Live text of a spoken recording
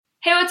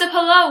Hey, what's up?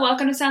 Hello.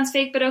 Welcome to Sounds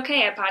Fake But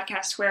Okay, a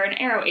podcast where an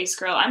aro ace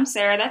girl, I'm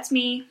Sarah, that's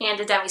me, and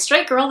a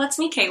demi-straight girl, that's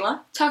me, Kayla,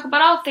 talk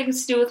about all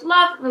things to do with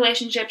love,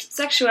 relationships,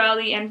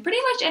 sexuality, and pretty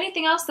much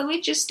anything else that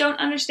we just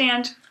don't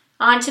understand.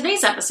 On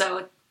today's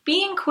episode,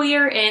 being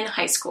queer in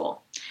high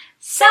school.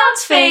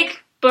 Sounds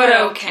fake,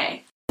 but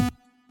okay.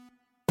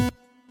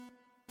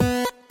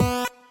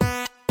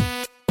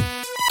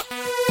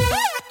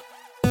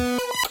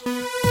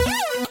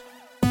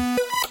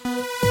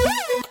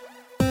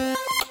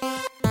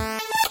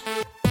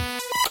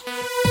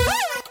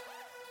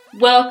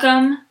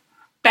 Welcome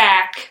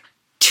back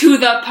to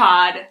the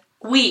pod.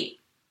 We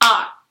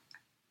are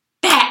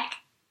back.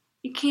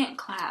 You can't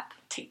clap.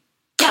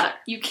 Together.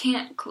 You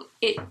can't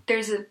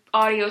there's an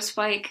audio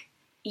spike.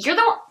 Do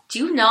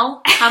you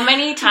know how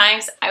many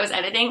times I was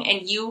editing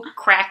and you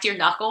cracked your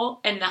knuckle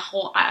and the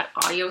whole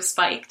audio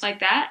spiked? Like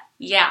that?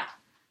 Yeah.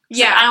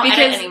 Yeah, I don't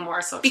edit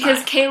anymore, so it's because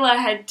fine. Kayla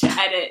had to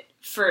edit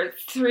for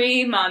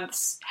 3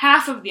 months,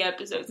 half of the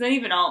episodes, not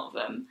even all of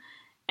them.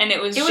 And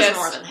it was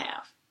more than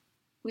half.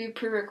 We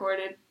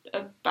pre-recorded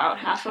about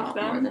half of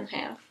them. More than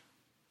half.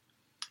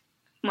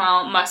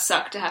 Well, must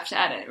suck to have to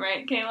edit,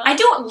 right, Kayla? I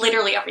do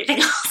literally everything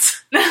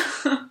else.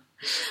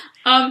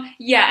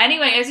 Yeah,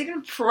 anyway, as you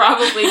can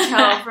probably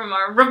tell from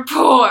our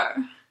rapport.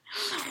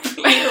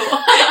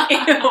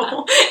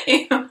 Ew.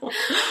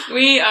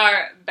 We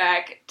are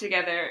back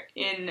together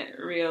in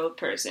real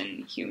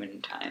person, human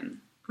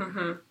time.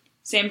 Mm-hmm.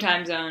 Same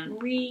time zone.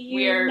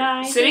 We are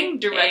Reunited sitting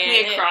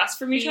directly across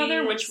from each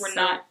other, which we're so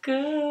not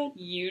good.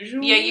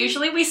 usually. Yeah,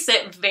 usually we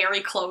sit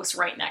very close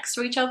right next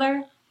to each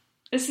other.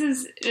 This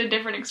is a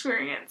different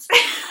experience.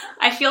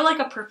 I feel like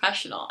a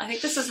professional. I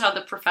think this is how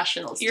the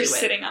professionals do it. You're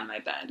sitting on my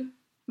bed.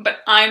 But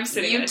I'm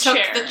sitting in a chair.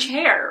 You took the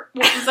chair.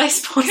 What was I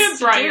supposed to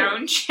do? Bring your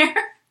own chair.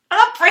 I'm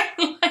not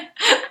bringing my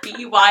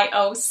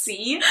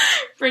BYOC.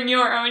 Bring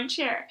your own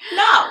chair.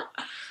 No.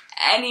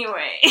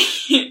 Anyway.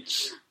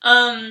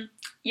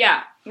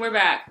 Yeah, we're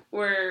back.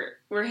 We're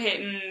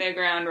hitting the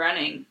ground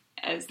running,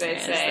 as they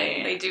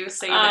say. They do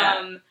say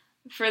that.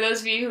 For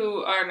those of you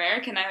who are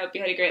American, I hope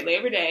you had a great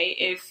Labor Day.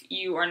 If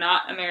you are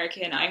not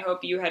American, I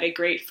hope you had a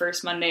great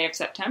first Monday of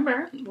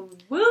September.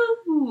 Woo!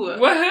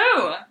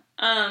 Woohoo!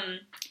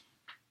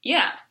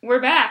 Yeah,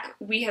 we're back.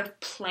 We have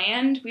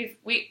planned.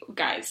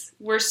 Guys,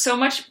 we're so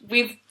much.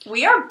 We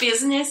are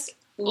business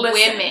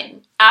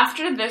women.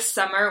 After this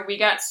summer, we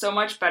got so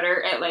much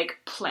better at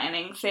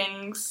planning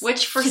things,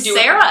 which for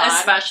Sarah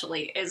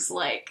especially is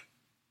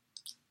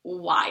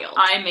wild.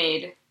 I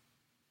made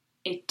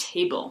a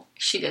table.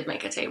 She did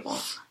make a table.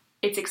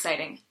 It's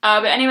exciting.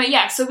 But anyway,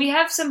 yeah. So we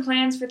have some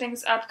plans for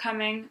things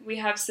upcoming. We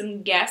have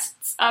some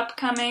guests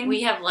upcoming.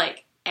 We have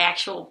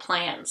actual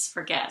plans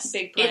for guests.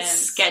 Big plans.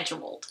 It's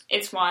scheduled.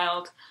 It's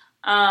wild.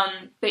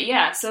 But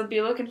yeah, so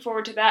be looking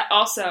forward to that.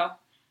 Also,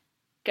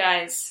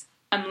 guys,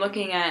 I'm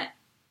looking at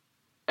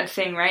a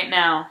thing right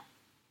now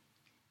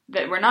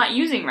that we're not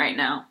using right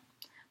now,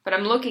 but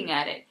I'm looking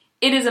at it.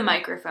 It is a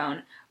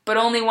microphone, but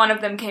only one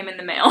of them came in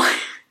the mail.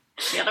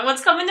 The other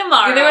one's coming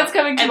tomorrow. And then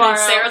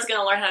Sarah's going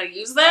to learn how to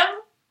use them.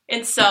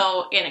 And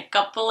so, in a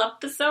couple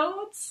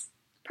episodes...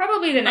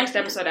 Probably the next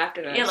episode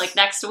after this. Yeah,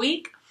 next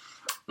week.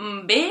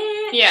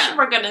 Bitch, yeah.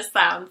 We're gonna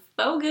sound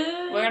so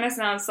good. We're gonna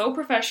sound so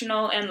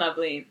professional and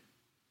lovely.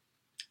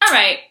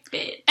 Alright,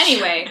 bitch.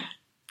 Anyway,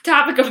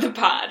 topic of the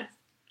pod.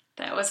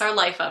 That was our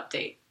life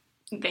update.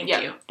 Thank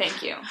you.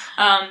 Thank you.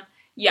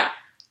 Yeah.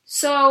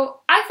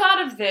 So, I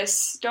thought of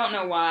this, don't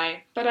know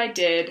why, but I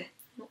did.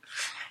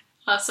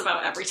 Us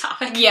about every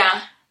topic.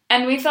 Yeah.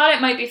 And we thought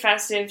it might be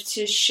festive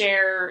to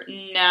share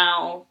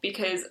now,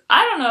 because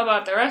I don't know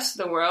about the rest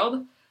of the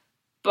world,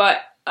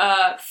 but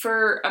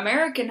for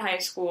American high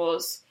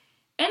schools,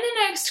 in the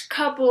next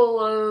couple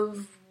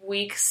of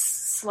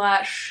weeks /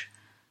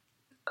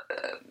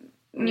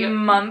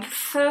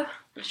 month,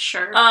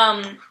 sure.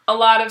 A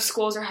lot of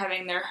schools are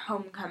having their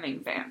homecoming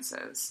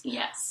dances.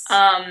 Yes.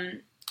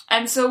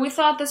 And so we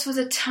thought this was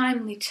a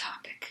timely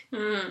topic.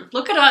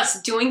 Look at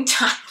us doing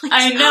timely.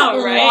 I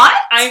know, right? What?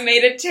 I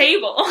made a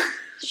table.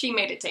 She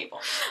made a table.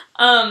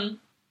 But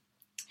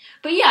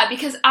yeah,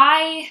 because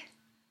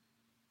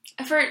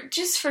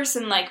for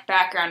some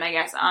background, I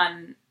guess,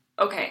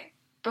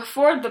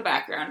 before the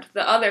background,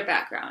 the other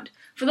background,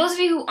 for those of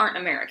you who aren't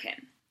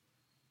American,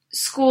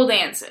 school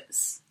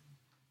dances.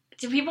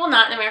 Do people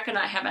not in America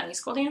not have any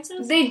school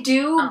dances? They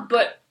do,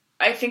 but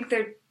I think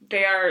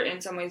they are in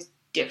some ways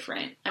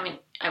different. I mean,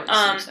 I would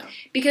assume so.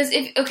 Because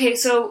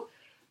so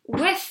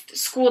with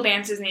school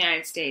dances in the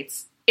United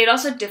States, it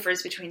also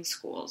differs between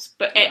schools.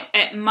 But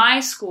at my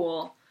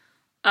school,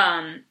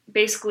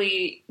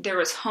 basically there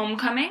was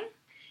homecoming,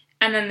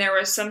 and then there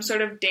was some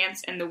sort of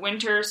dance in the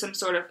winter,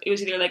 it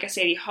was either a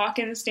Sadie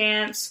Hawkins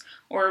dance,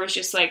 or it was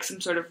just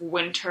some sort of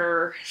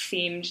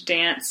winter-themed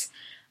dance.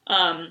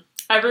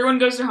 Everyone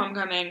goes to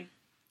homecoming,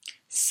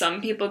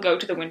 some people go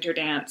to the winter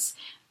dance,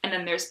 and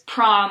then there's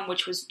prom,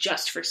 which was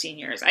just for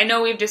seniors. I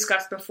know we've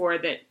discussed before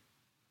that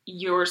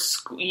your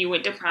school, you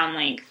went to prom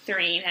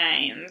 3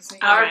 times.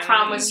 Our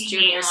prom was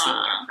junior,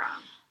 senior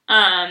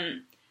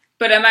prom.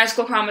 But at my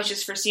school, prom was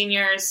just for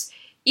seniors.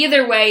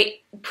 either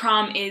way,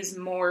 prom is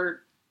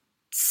more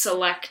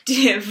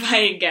selective,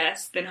 I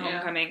guess, than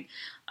homecoming.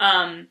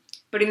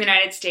 But in the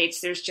United States,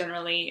 there's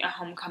generally a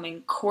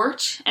homecoming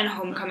court and a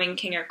homecoming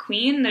king or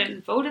queen that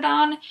is voted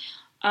on.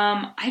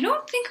 I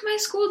don't think my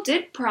school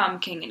did prom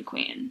king and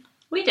queen.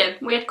 We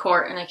did. We had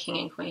court and a king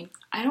and queen.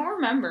 I don't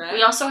remember it.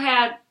 We also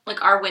had,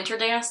 like, our winter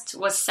dance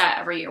was set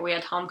every year. We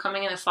had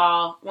homecoming in the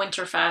fall,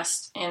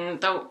 Winterfest,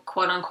 and the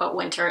quote-unquote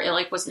winter, it,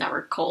 like, was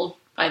never cold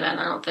by then,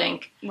 I don't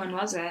think. When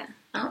was it?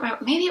 I don't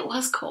remember. Maybe it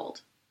was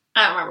cold.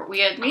 I don't remember.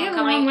 We had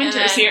homecoming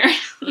winters here.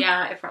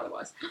 Yeah, it probably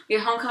was. We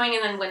had homecoming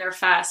and then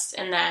Winterfest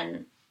and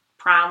then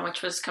prom,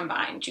 which was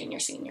combined junior,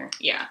 senior.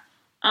 Yeah.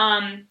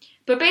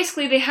 But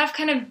basically they have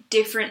kind of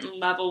different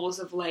levels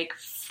of, like,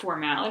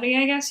 formality,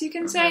 I guess you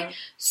can say.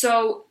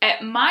 So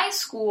at my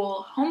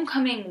school,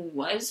 homecoming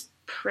was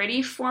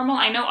pretty formal.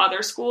 I know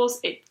other schools,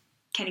 it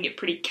can get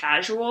pretty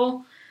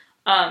casual,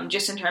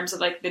 just in terms of,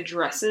 like, the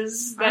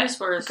dresses that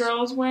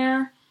girls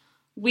wear.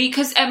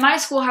 Because at my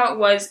school, how it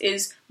was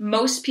is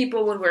most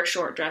people would wear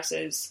short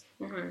dresses.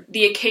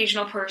 The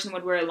occasional person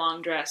would wear a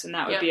long dress, and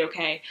that would be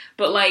okay.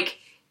 But, like,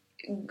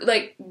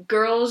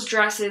 girls'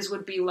 dresses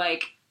would be,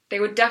 like, they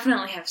would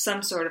definitely have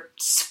some sort of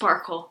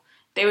sparkle.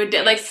 They would,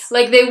 like,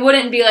 they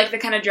wouldn't be, like, the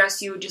kind of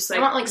dress you would just, like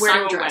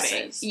wear to a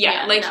wedding.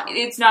 Yeah, like, no.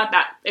 It's not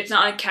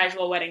like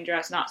casual wedding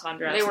dress, not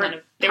sundress.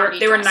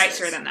 They were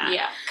nicer than that.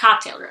 Yeah,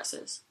 cocktail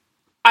dresses.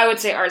 I would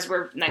say ours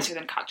were nicer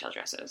than cocktail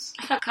dresses.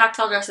 I thought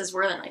cocktail dresses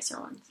were the nicer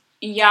ones.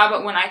 Yeah,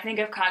 but when I think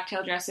of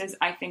cocktail dresses,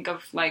 I think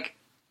of, like,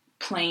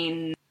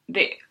 plain,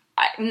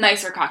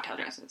 nicer cocktail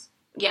dresses.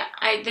 Yeah,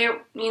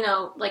 they're, you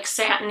know, like,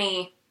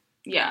 satiny.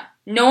 Yeah.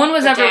 No one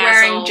was ever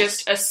wearing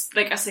just a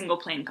single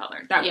plain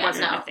color. That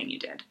wasn't a thing you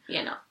did.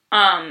 Yeah, no.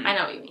 I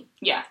know what you mean.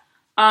 Yeah.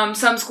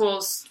 Some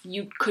schools,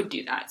 you could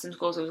do that. Some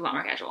schools, it was a lot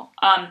more casual.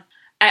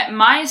 At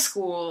my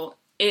school,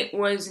 it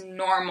was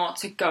normal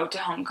to go to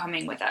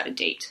homecoming without a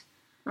date.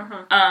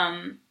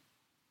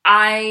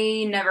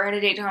 I never had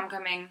a date to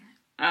homecoming.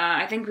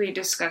 I think we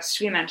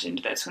mentioned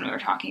this when we were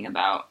talking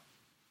about,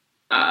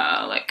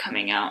 like,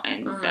 coming out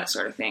and that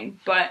sort of thing.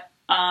 But,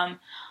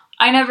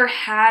 I never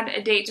had a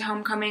date to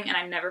homecoming, and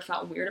I never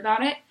felt weird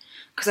about it,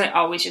 because I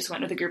always just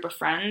went with a group of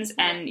friends,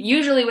 and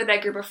usually with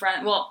that group of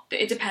friends, well,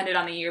 it depended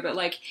on the year, but,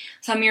 like,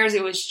 some years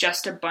it was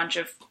just a bunch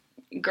of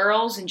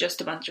girls and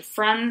just a bunch of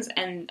friends,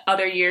 and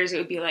other years it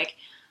would be, like,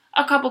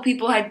 a couple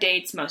people had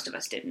dates, most of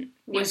us didn't.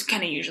 Was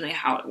kind of usually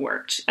how it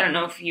worked. I don't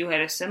know if you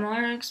had a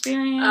similar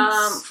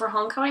experience? For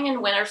homecoming and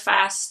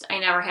Winterfest, I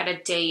never had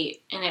a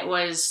date, and it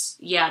was,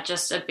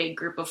 just a big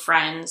group of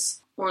friends.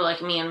 Or,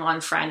 like, me and one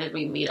friend, and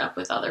we meet up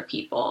with other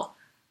people.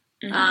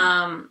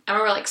 I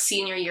remember, like,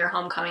 senior year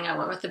homecoming, I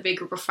went with a big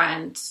group of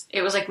friends.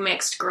 It was, like,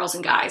 mixed girls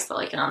and guys, but,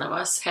 like, none of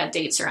us had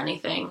dates or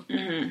anything.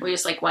 We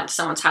just, like, went to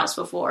someone's house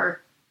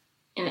before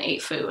and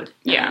ate food.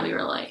 And we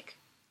were, like,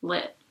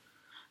 lit.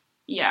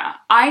 Yeah.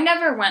 I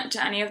never went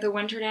to any of the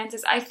winter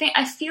dances. I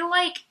feel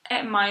like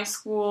at my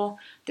school,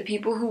 the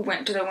people who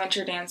went to the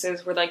winter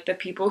dances were, like, the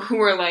people who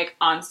were, like,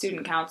 on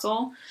student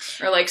council.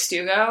 Or, like,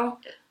 Stugo.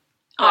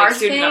 Our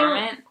thing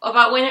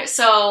about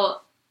Winterfest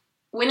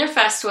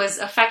was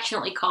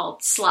affectionately called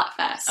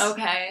Slutfest.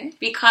 Okay.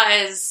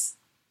 Because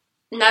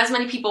not as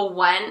many people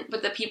went,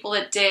 but the people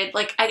that did,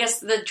 like, I guess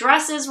the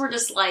dresses were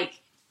just,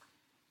 like,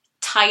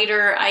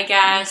 tighter, I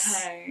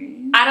guess.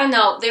 Okay. I don't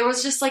know. There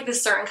was just, like,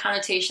 this certain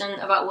connotation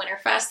about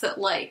Winterfest that,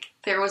 like,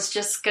 there was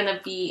just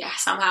gonna be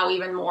somehow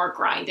even more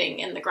grinding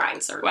in the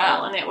grind circle.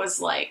 Wow. And it was,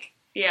 like...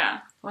 Yeah.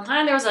 One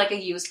time there was, like, a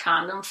used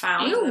condom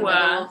found in the middle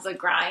of the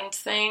grind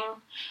thing.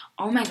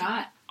 Oh my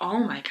god.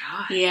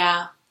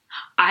 Yeah.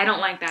 I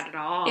don't like that at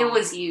all. It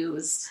was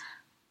used.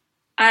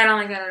 I don't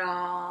like that at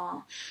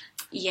all.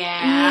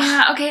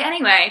 Yeah. Okay,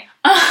 anyway.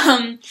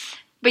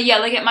 But yeah,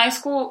 like, at my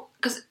school,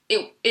 because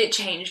it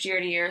changed year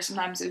to year.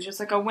 Sometimes it was just,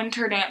 like, a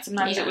winter dance.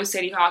 Sometimes it was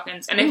Sadie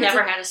Hawkins. And I've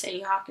never had a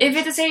Sadie Hawkins. If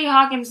it's a Sadie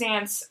Hawkins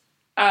dance,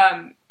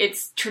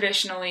 it's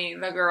traditionally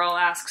the girl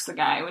asks the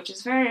guy, which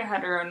is very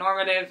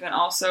heteronormative and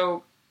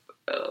also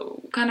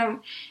kind of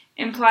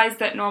implies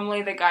that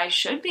normally the guy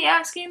should be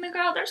asking the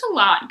girl. There's a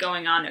lot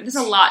going on there. There's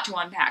a lot to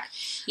unpack.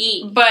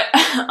 But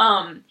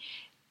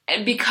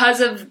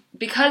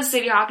because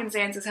Sadie Hawkins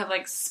dances have,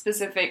 like,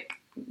 specific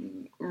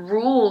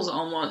rules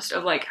almost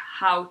of, like,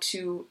 how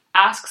to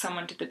ask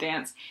someone to the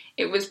dance,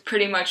 it was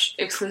pretty much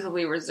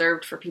exclusively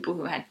reserved for people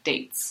who had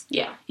dates.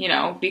 Yeah. You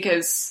know,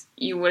 because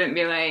you wouldn't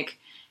be like,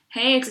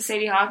 hey, it's a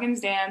Sadie Hawkins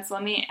dance,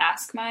 let me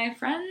ask my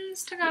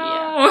friends to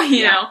go,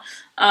 you know?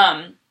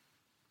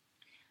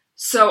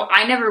 So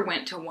I never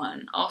went to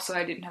one. Also,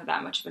 I didn't have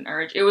that much of an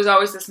urge. It was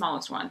always the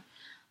smallest one.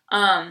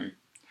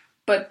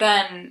 But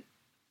then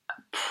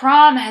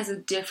prom has a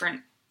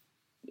different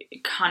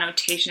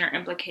connotation or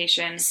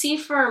implication. See,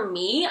 for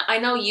me, I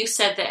know that you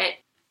said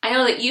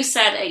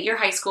at your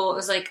high school it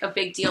was, like, a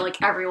big deal, like,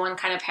 everyone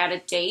kind of had a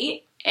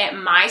date. At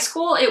my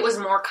school, it was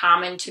more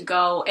common to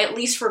go, at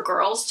least for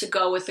girls, to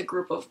go with a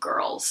group of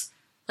girls.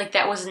 Like,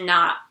 that was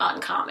not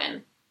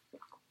uncommon.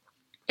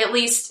 At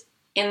least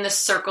in the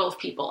circle of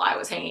people I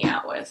was hanging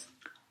out with.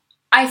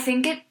 I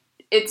think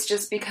it's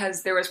just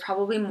because there was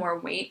probably more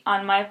weight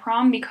on my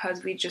prom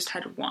because we just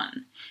had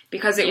one.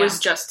 Because it was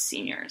just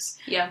seniors.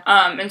 Yeah.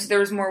 And so there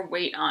was more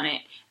weight on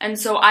it. And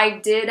so I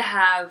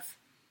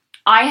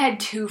had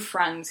 2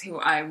 friends who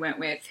I went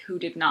with who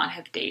did not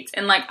have dates.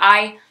 And, like,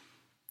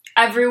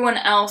 everyone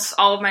else,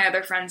 all of my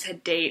other friends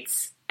had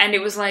dates. And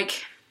it was,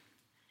 like,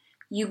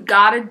 you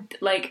gotta,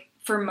 like,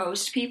 for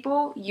most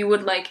people, you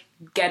would, like,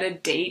 get a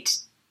date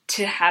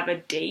to have a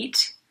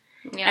date.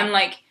 Yeah. And,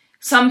 like,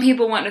 some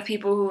people went with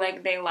people who,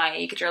 like, they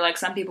liked, or, like,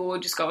 some people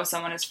would just go with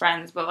someone as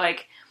friends, but,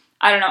 like,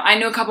 I don't know, I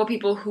know a couple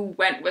people who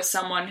went with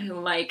someone who,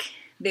 like,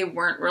 they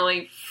weren't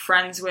really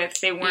friends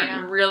with, they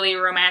weren't really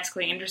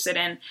romantically interested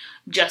in,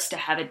 just to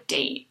have a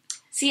date.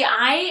 See,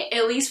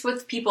 at least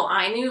with people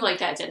I knew, like,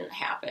 that didn't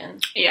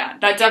happen. Yeah.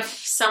 If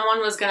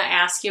someone was gonna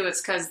ask you,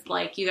 it's because,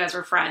 like, you guys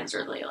were friends,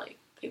 or they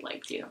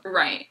liked you.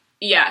 Right.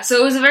 Yeah, so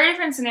it was a very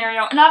different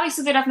scenario, and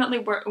obviously there definitely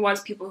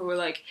was people who were,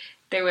 like,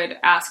 they would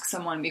ask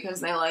someone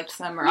because they liked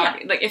them, or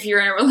like if you're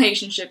in a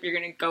relationship, you're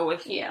gonna go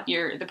with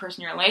the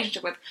person you're in a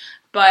relationship with.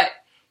 But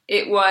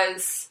it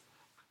was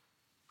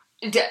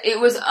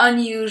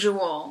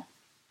unusual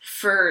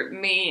for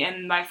me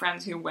and my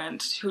friends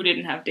who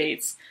didn't have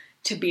dates,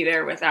 to be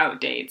there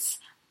without dates.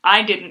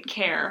 I didn't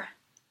care,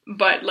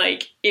 but,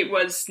 like, it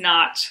was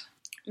not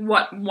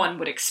what one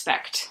would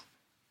expect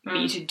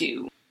me to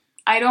do.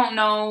 I don't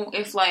know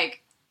if,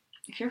 like,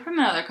 if you're from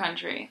another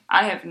country,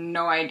 I have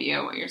no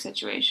idea what your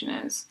situation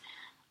is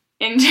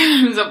in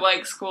terms of,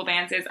 like, school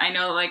dances. I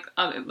know, like,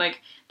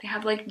 they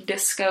have, like,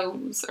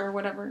 discos or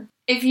whatever.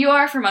 If you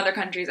are from other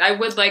countries, I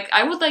would like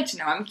to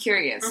know. I'm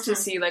curious to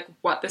see, like,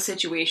 what the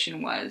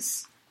situation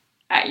was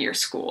at your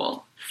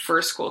school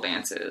for school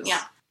dances.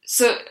 Yeah.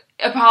 So,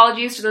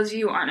 apologies to those of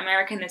you who aren't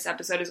American. This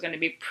episode is going to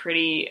be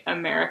pretty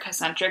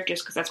America-centric,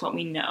 just because that's what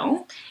we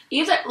know.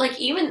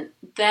 Even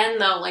then,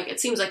 though, like, it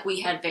seems like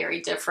we had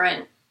very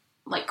different,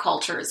 like,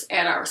 cultures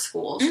at our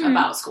schools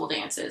about school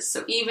dances.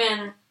 So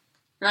and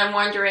I'm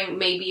wondering,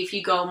 maybe if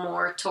you go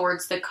more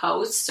towards the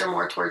coast or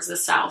more towards the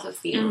south,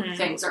 if the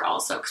things are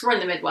also, because we're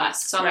in the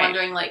Midwest, so I'm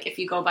wondering, like, if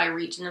you go by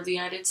region of the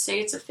United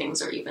States, if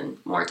things are even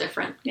more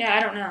different. Yeah, I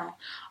don't know.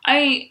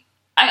 I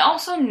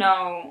also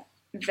know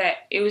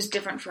that it was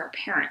different for our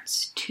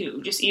parents,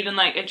 too, just even,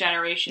 like, a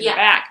generation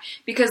back.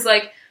 Because,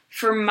 like,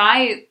 for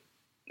my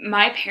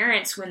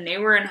parents, when they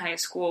were in high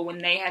school, when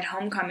they had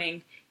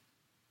homecoming,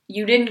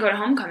 you didn't go to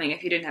homecoming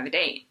if you didn't have a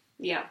date.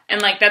 Yeah.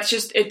 And, like,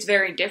 it's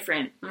very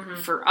different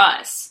for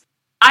us.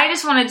 I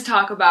just wanted to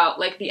talk about,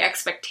 like, the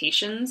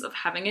expectations of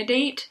having a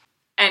date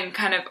and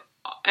kind of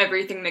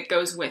everything that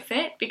goes with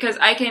it. Because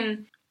I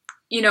can,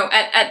 you know,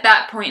 at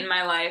that point in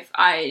my life,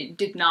 I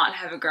did not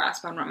have a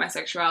grasp on what my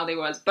sexuality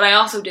was, but I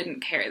also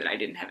didn't care that I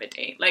didn't have a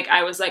date. Like,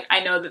 I was like,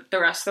 I know that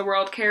the rest of the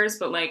world cares,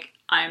 but, like,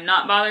 I'm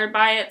not bothered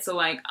by it, so,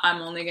 like,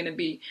 I'm only gonna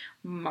be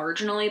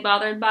marginally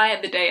bothered by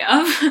it the day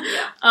of.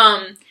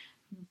 Yeah.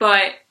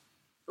 But,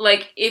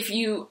 like, if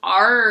you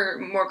are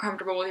more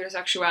comfortable with your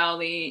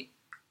sexuality,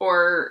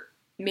 or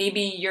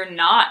maybe you're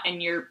not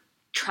and you're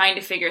trying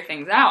to figure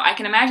things out, I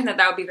can imagine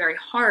that would be very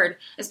hard,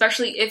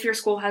 especially if your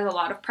school has a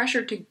lot of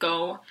pressure to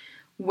go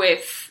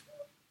with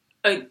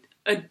a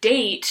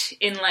date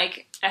in,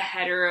 like, a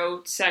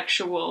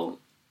heterosexual,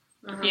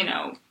 you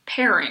know,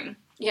 pairing.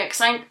 Yeah,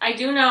 because I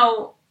do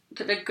know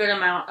that a good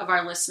amount of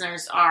our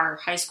listeners are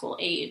high school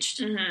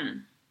aged.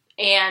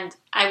 And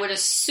I would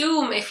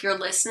assume if you're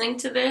listening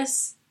to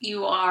this,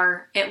 you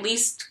are at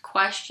least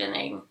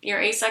questioning your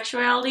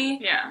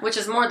asexuality. Yeah. Which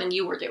is more than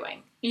you were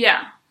doing.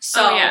 Yeah.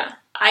 So,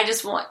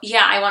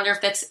 I wonder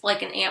if that's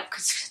like an amp,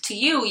 because to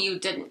you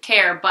didn't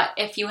care, but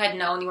if you had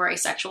known you were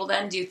asexual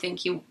then, do you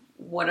think you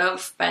would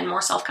have been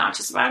more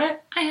self-conscious about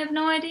it? I have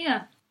no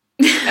idea.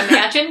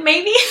 Imagine,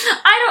 maybe?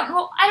 I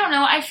don't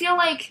know. I feel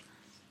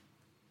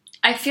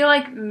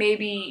like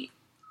maybe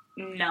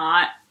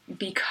not,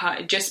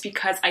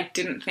 because I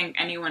didn't think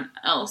anyone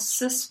else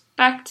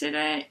suspected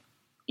it,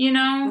 you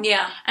know?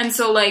 Yeah. And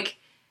so, like,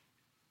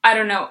 I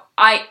don't know,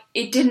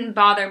 it didn't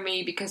bother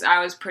me because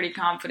I was pretty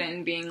confident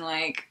in being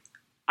like,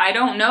 I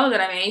don't know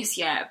that I'm ace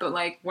yet, but,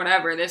 like,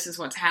 whatever, this is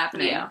what's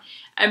happening. Yeah.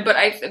 But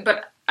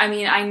I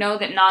mean, I know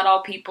that not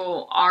all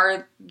people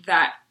are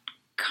that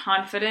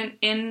confident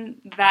in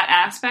that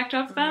aspect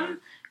of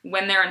them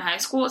when they're in high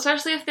school,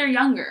 especially if they're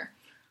younger.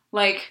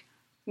 Like,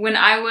 when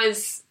I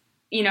was,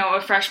 you know,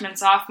 a freshman,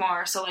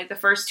 sophomore, so, like, the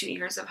first 2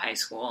 years of high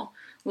school,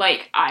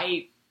 like,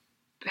 I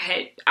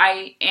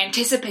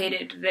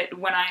anticipated that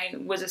when I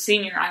was a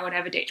senior, I would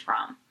have a date to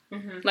prom.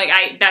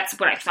 Like, that's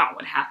what I thought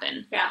would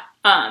happen. Yeah.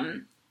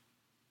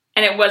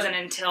 And it wasn't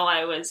until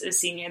I was a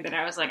senior that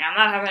I was like, I'm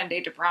not having a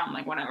date to prom,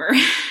 like, whatever.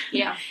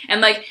 Yeah.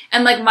 and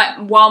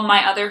while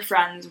my other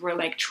friends were,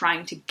 like,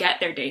 trying to get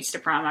their dates to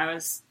prom, I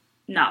was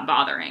not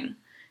bothering.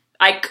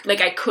 I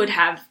could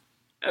have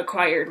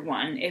acquired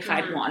one if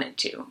I'd wanted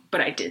to,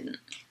 but I didn't.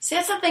 See,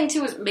 that's the thing,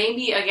 too, is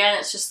maybe, again,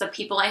 it's just the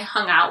people I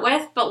hung out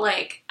with, but,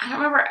 like, I don't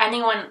remember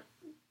anyone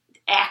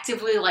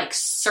actively, like,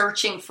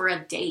 searching for a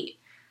date.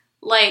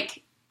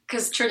 Like,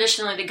 because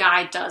traditionally the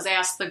guy does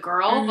ask the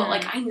girl, but,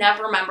 like, I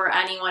never remember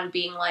anyone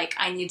being like,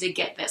 I need to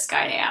get this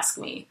guy to ask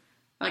me.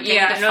 Like, I need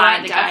to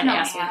find the guy to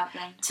ask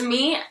me. To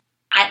me,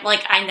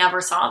 I never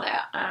saw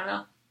that. I don't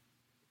know.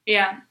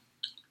 Yeah.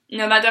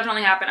 No, that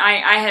definitely happened.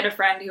 I had a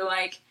friend who,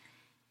 like,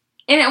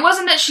 and it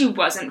wasn't that she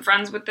wasn't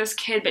friends with this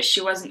kid, but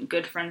she wasn't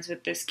good friends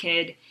with this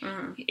kid.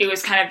 Mm-hmm. It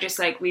was kind of just,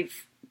 like,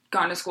 we've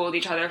gone to school with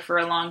each other for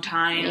a long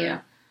time.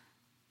 Yeah.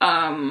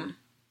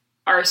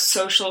 Our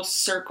social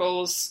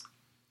circles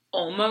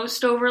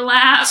almost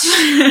overlap.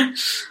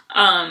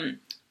 And,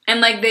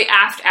 like, they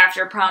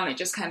after prom, it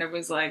just kind of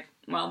was like,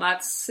 well,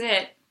 that's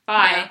it.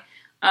 Bye.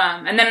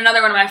 Yeah. And then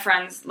another one of my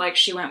friends, like,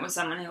 she went with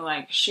someone who,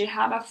 like, she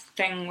had a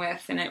thing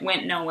with, and it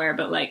went nowhere,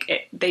 but,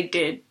 like, they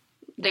did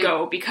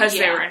go because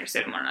they were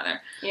interested in one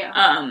another.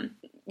 Yeah.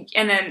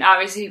 And then,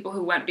 obviously, people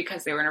who went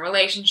because they were in a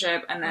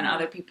relationship, and then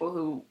other people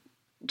who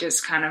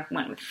just kind of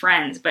went with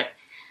friends. But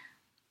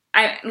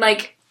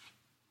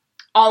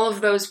all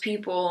of those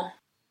people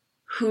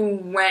who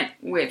went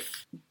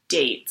with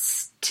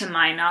dates, to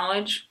my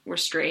knowledge, were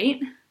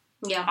straight.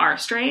 Yeah. Are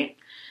straight.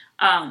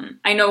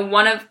 I know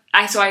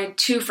I had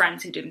 2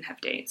 friends who didn't have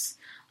dates.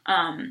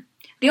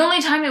 The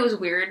only time it was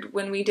weird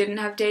when we didn't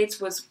have dates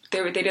was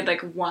they did,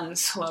 like, one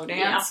slow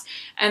dance,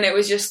 and it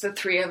was just the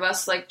 3 of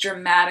us, like,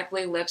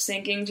 dramatically lip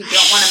syncing to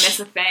Don't Want to Miss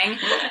a Thing.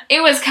 It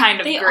was kind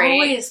of great. They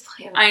always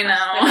play that. I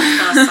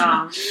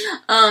know.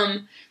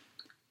 Song.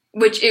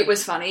 Which it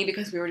was funny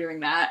because we were doing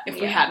that. If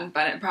we hadn't,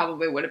 but it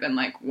probably would have been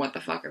like, what the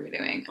fuck are we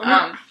doing?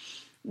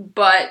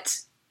 But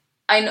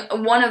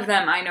one of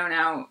them I know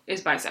now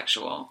is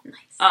bisexual.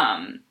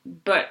 Nice.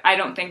 But I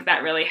don't think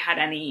that really had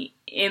any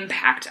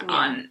impact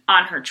on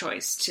her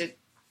choice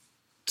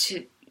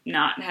to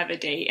not have a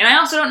date. And I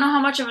also don't know how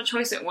much of a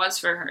choice it was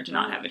for her to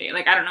not have a date.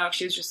 Like, I don't know if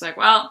she was just like,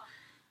 well,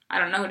 I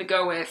don't know who to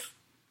go with.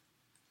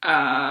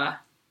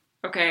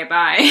 Okay,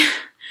 bye.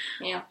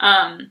 Yeah.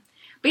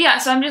 But yeah,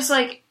 so I'm just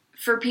like,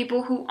 for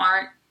people who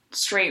aren't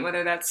straight,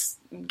 whether that's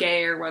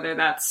gay or whether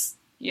that's,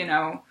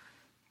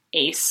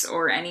 ace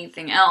or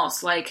anything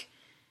else, like,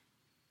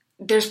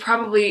 there's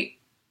probably,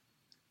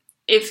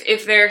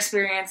 if their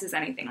experience is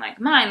anything like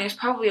mine, there's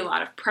probably a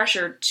lot of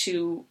pressure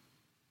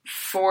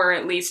for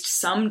at least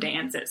some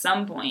dance at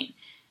some point,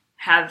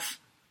 have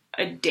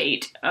a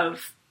date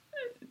of,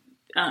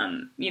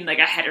 like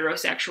a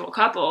heterosexual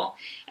couple,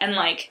 and,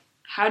 like,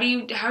 how do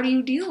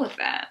you deal with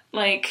that?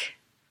 Like,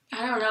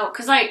 I don't know,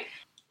 because, like,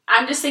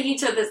 I'm just thinking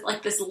to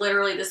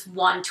this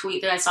one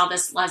tweet that I saw,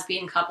 this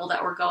lesbian couple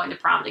that were going to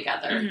prom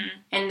together,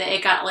 and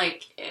it got,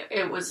 like,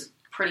 it was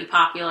pretty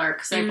popular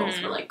because they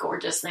both were, like,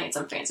 gorgeous, and they had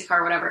some fancy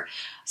car or whatever.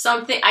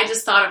 So I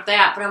just thought of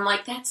that, but I'm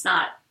like, that's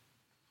not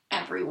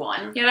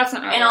everyone. Yeah, that's not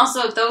everyone. And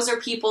also, those are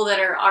people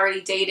that are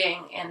already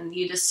dating, and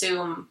you'd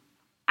assume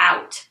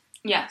out.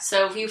 Yeah.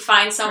 So if you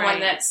find someone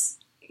that's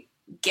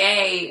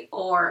gay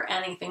or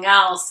anything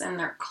else, and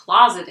they're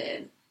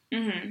closeted,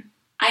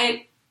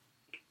 I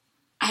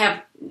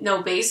have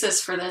no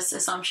basis for this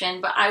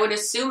assumption, but I would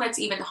assume it's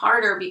even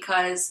harder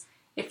because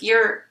if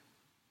you're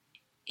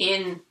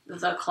in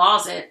the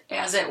closet,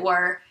 as it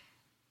were,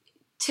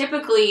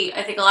 typically,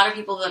 I think a lot of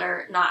people that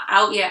are not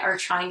out yet are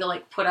trying to,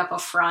 like, put up a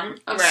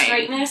front of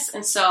straightness.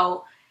 And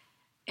so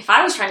if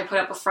I was trying to put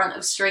up a front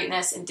of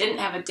straightness and didn't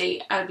have a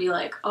date, I would be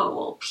like,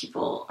 oh,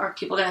 well, are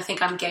people going to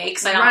think I'm gay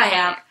because I don't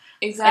have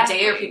a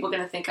date, or people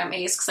going to think I'm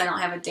ace because I don't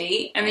have a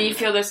date? And then you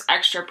feel this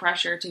extra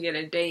pressure to get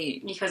a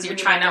date. Because you're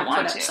trying to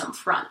put up some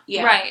front.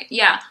 Yeah. Right,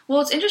 yeah.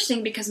 Well, it's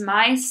interesting because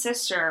my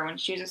sister, when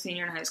she was a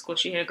senior in high school,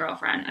 she had a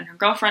girlfriend, and her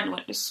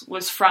girlfriend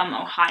was from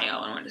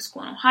Ohio and went to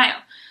school in Ohio.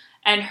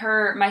 And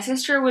my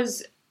sister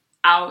was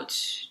out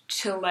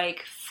to,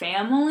 like,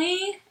 family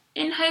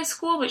in high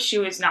school, but she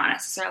was not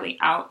necessarily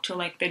out to,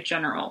 like, the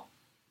general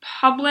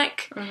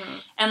public.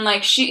 And,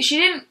 like, she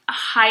didn't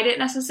hide it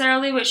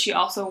necessarily, but she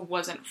also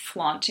wasn't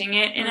flaunting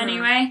it in any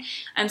way.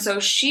 And so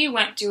she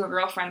went to her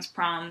girlfriend's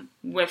prom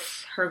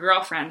with her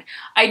girlfriend.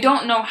 I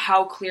don't know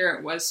how clear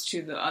it was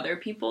to the other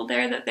people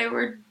there that they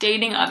were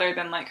dating, other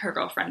than, like, her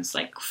girlfriend's,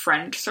 like,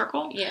 friend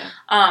circle. Yeah.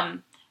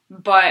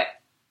 But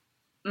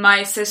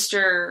my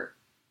sister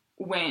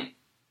went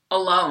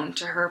alone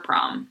to her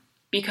prom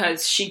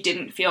because she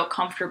didn't feel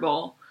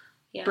comfortable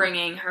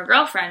bringing her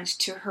girlfriend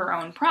to her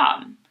own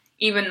prom,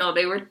 even though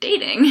they were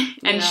dating,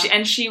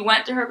 and she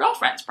went to her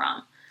girlfriend's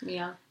prom.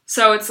 Yeah.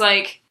 So it's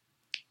like,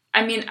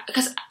 I mean,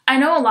 because I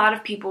know a lot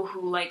of people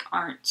who, like,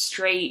 aren't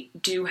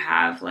straight do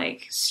have,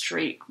 like,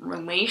 straight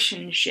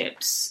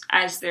relationships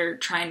as they're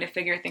trying to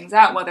figure things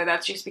out, whether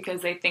that's just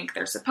because they think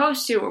they're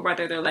supposed to, or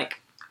whether they're, like,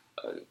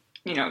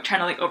 trying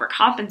to, like,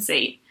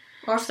 overcompensate.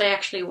 Or if they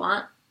actually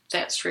want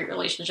that straight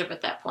relationship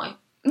at that point.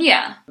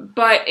 Yeah.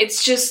 But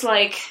it's just,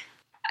 like,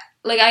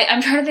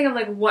 I'm trying to think of,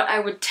 like, what I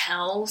would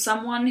tell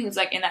someone who's,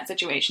 like, in that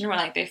situation where,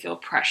 like, they feel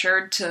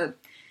pressured to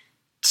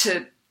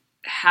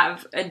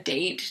have a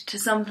date to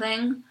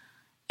something.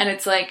 And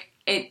it's, like,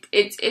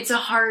 it's a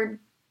hard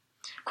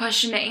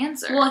question to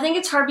answer. Well, I think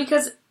it's hard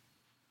because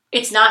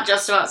it's not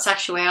just about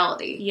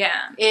sexuality.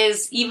 Yeah.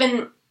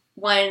 Even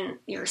when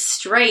you're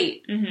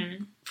straight,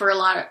 for a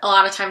lot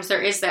of times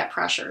there is that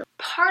pressure.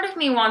 part of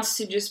me wants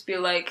to just be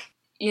like,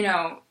 you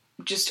know,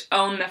 just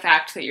own the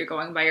fact that you're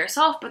going by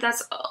yourself, but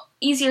that's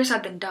easier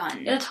said than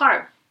done. It's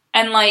hard.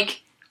 And,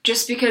 like,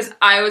 just because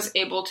I was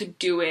able to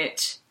do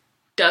it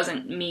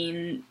doesn't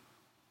mean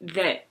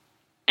that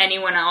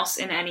anyone else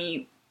in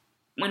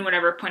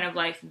whatever point of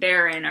life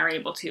they're in are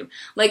able to.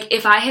 Like,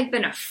 if I had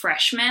been a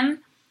freshman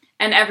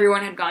and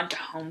everyone had gone to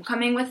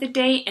homecoming with a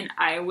date and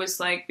I was,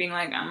 like, being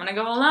like, I'm gonna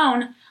go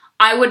alone,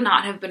 I would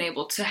not have been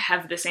able to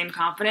have the same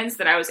confidence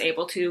that I was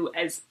able to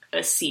as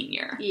a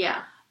senior.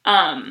 Yeah.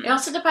 It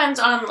also depends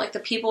on, like, the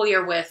people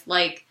you're with.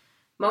 Like,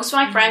 most of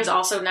my friends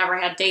also never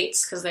had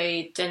dates because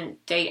they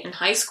didn't date in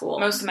high school.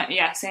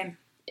 Yeah, same.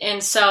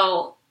 And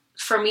so,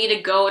 for me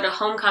to go to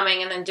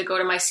homecoming and then to go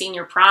to my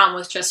senior prom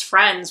with just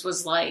friends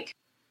was, like,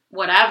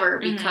 whatever,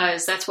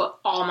 because that's what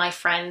all my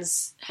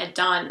friends had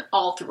done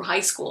all through high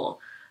school.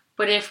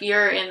 But if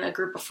you're in a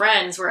group of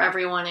friends where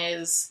everyone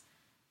is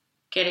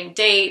getting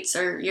dates,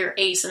 or you're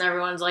ace and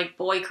everyone's, like,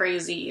 boy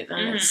crazy, then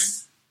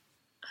it's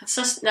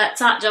just, that's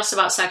not just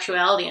about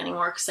sexuality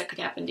anymore, because that could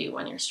happen to you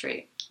when you're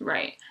straight.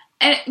 Right.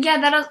 And,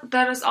 yeah,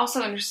 that is also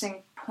an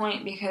interesting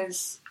point,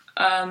 because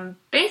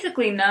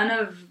basically none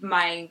of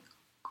my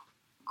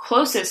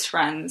closest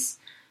friends,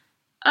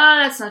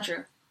 that's not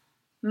true.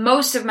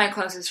 Most of my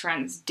closest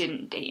friends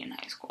didn't date in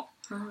high school.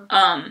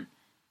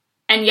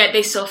 And yet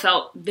they still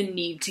felt the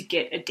need to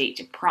get a date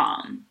to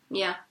prom.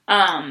 Yeah.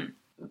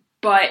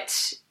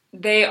 But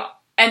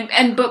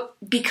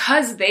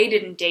because they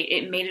didn't date,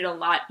 it made it a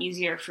lot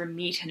easier for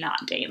me to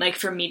not date. Like,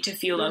 for me to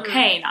feel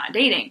okay not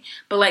dating.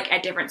 But, like,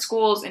 at different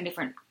schools and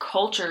different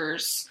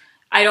cultures,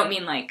 I don't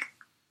mean,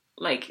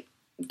 like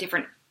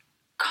different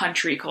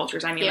country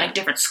cultures. I mean, like,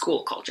 different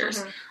school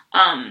cultures.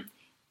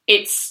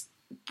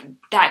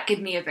 That gave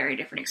me a very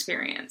different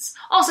experience.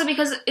 Also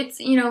because it's,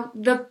 you know,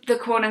 the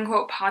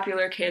quote-unquote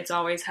popular kids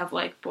always have,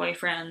 like,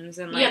 boyfriends,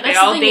 and, like, they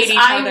all date each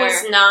other. I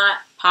was not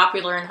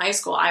popular in high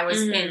school. I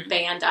was in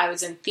band, I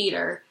was in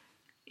theater.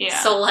 Yeah.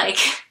 So, like,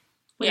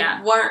 we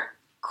weren't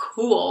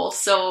cool.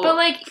 So, but,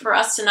 like, for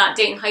us to not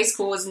date in high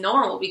school was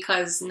normal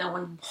because no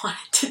one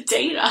wanted to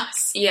date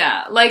us.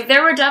 Yeah. Like,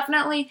 there were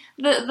definitely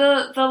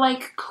the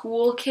like,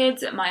 cool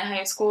kids at my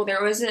high school.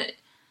 There was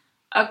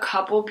a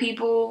couple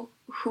people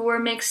who were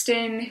mixed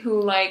in who,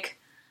 like,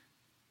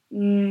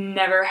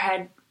 never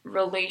had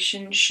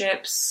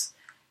relationships,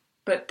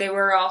 but they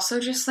were also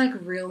just, like,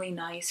 really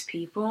nice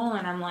people,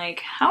 and I'm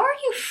like, how are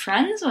you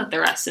friends with the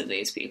rest of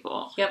these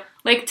people? Yep.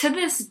 Like, to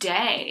this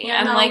day.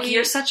 Yeah, I'm like,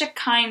 you're such a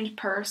kind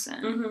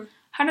person.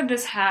 How did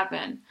this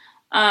happen?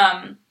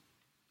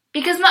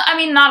 Because,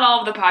 not all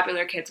of the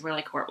popular kids were,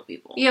 like, horrible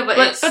people. Yeah,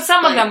 but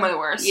some of them were the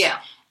worst. Yeah.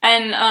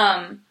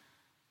 And,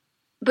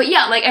 but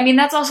yeah, like, I mean,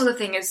 that's also the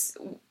thing, is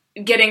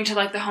getting to,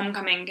 like, the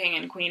homecoming king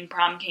and queen,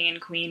 prom king and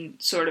queen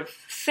sort of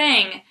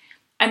thing.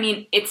 I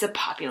mean, it's a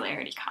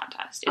popularity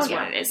contest, is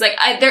what it is. Like,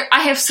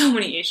 I have so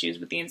many issues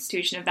with the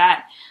institution of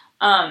that.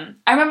 I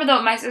remember,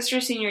 though, my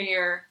sister's senior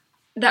year,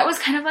 that was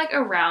kind of, like,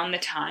 around the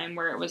time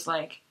where it was,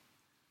 like,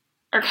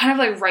 or kind of,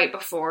 like, right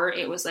before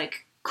it was,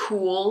 like,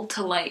 cool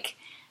to, like,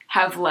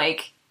 have,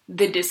 like,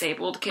 the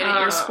disabled kid at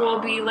your school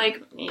be,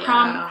 like,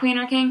 prom queen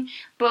or king,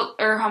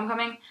 or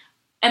homecoming.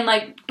 And,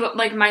 like, but,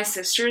 like, my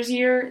sister's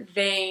year,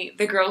 the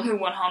girl who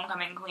won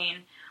homecoming queen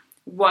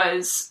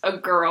was a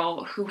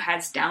girl who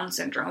has Down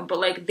syndrome, but,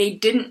 like, they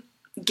didn't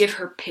give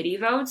her pity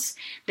votes.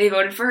 They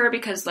voted for her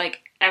because,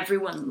 like,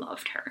 everyone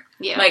loved her.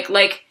 Yeah.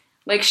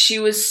 Like, she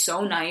was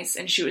so nice,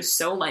 and she was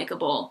so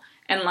likable,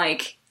 and,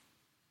 like,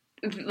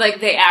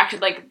 they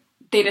acted like,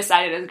 they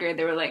decided as a grade,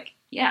 they were like,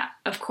 yeah,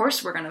 of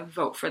course we're gonna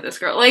vote for this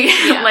girl. Like,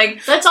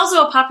 like, that's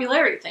also a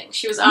popularity thing.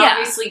 She was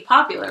obviously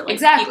popular. Like,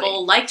 exactly.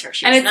 People liked her.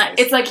 She was nice.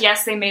 It's like,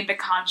 yes, they made the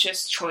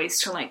conscious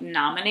choice to, like,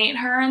 nominate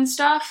her and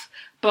stuff,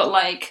 but,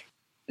 like,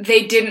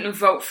 they didn't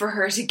vote for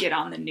her to get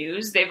on the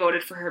news. They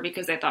voted for her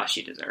because they thought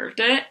she deserved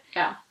it.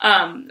 Yeah.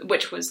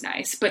 Which was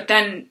nice. But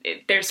then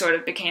there sort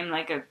of became,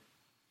 like,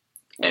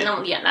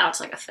 now it's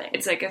like a thing.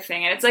 It's like a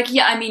thing. And it's like,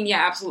 yeah, I mean,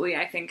 yeah, absolutely.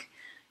 I think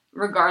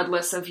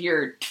regardless of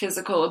your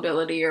physical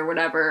ability or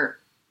whatever,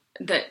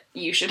 that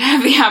you should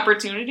have the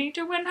opportunity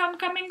to win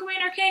homecoming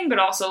queen or king, but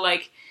also,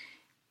 like,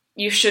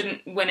 you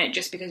shouldn't win it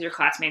just because your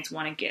classmates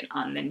want to get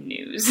on the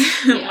news.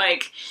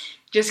 Like,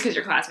 just because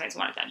your classmates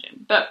want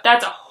attention. But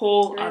that's a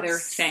whole other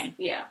thing.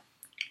 Yeah.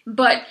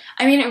 But,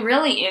 I mean, it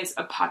really is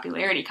a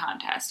popularity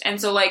contest. And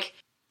so, like,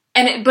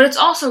 but it's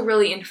also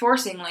really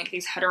enforcing, like,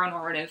 these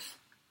heteronormative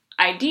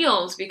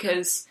ideals,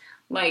 because,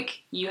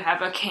 like, you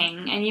have a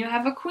king and you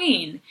have a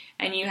queen,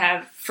 and you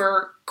have,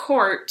 for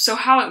court, so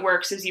how it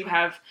works is you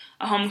have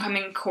a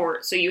homecoming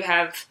court, so you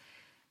have,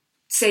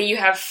 say you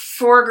have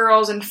 4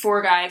 girls and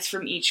 4 guys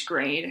from each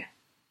grade,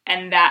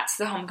 and that's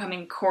the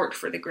homecoming court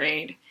for the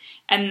grade.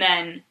 And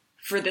then,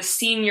 for the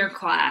senior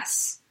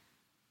class,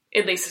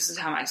 at least this is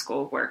how my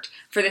school worked,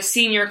 for the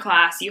senior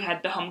class, you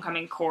had the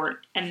homecoming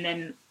court, and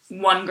then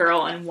 1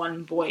 girl and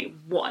 1 boy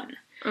won.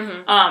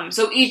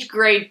 So each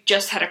grade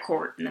just had a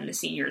court, and then the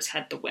seniors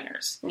had the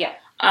winners. Yeah.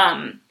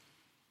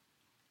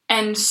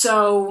 And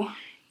so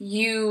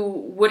you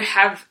would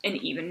have an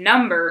even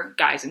number,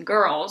 guys and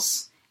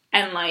girls,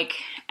 and, like,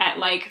 at,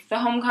 like, the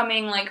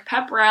homecoming, like,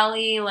 pep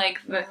rally, like,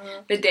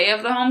 the day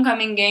of the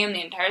homecoming game,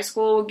 the entire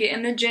school would get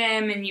in the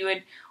gym, and you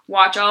would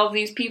watch all of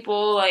these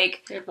people,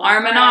 like,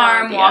 arm in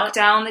arm, walk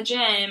down the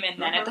gym,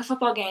 and then at the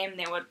football game,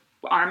 they would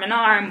arm in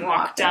arm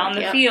walk down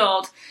the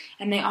field,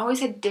 and they always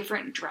had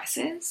different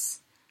dresses.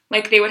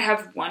 Like, they would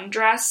have one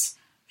dress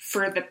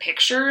for the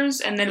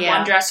pictures, and then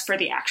one dress for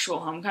the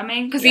actual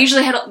homecoming. Because they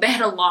usually had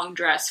a long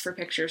dress for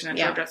pictures and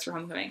a short dress for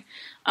homecoming.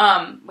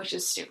 Which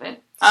is stupid.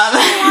 A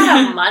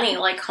lot of money.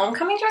 Like,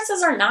 homecoming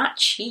dresses are not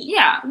cheap.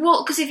 Yeah,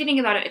 well, because if you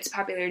think about it, it's a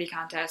popularity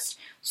contest.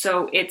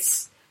 So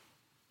it's...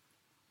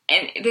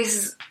 And this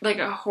is, like,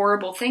 a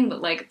horrible thing,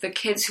 but, like, the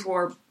kids who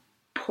are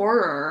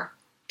poorer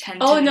tend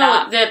to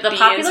not the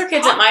popular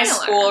kids at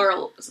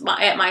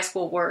my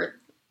school were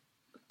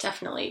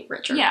definitely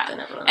richer than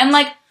everyone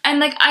else.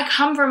 And I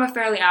come from a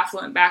fairly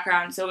affluent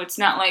background, so it's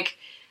not like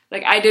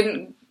I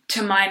didn't,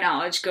 to my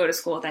knowledge, go to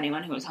school with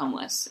anyone who was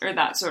homeless or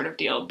that sort of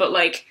deal. But,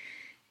 like,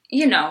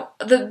 you know,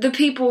 the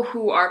people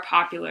who are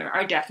popular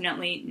are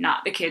definitely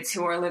not the kids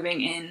who are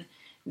living in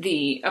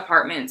the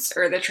apartments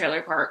or the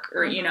trailer park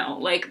or, you know,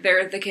 like,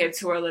 they're the kids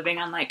who are living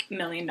on, like, $1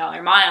 Million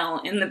Mile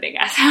in the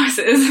big-ass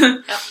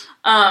houses.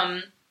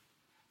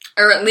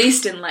 Or at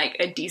least in, like,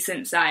 a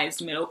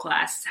decent-sized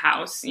middle-class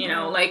house, you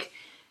know, like...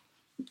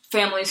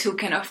 families who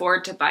can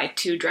afford to buy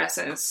 2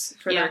 dresses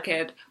for their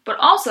kid. But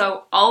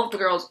also, all of the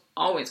girls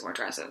always wore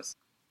dresses.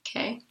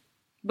 Okay.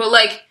 But,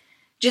 like,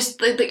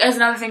 just, like, as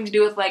another thing to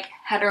do with, like,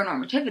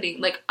 heteronormativity,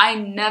 like, I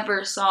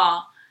never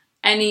saw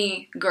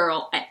any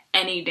girl at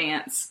any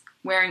dance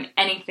wearing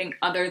anything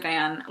other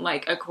than,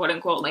 like, a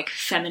quote-unquote, like,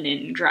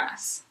 feminine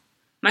dress.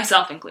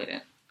 Myself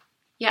included.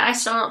 Yeah, I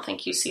still don't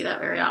think you see that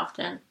very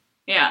often.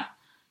 Yeah.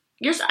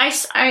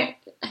 I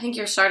think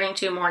you're starting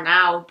to more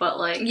now, but,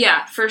 like...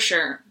 Yeah, for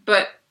sure.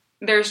 But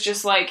there's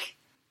just, like...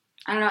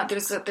 I don't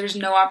know, there's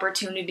no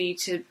opportunity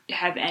to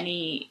have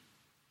any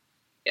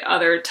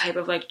other type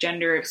of, like,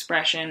 gender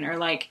expression or,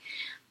 like...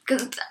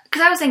 Because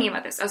I was thinking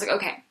about this. I was like,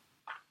 okay,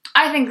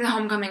 I think the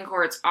homecoming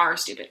courts are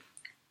stupid.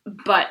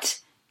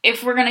 But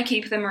if we're gonna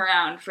keep them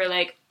around for,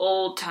 like,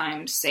 old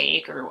time's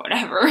sake or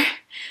whatever,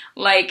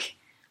 like,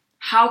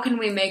 how can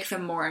we make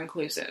them more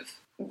inclusive?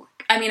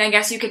 I mean, I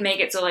guess you could make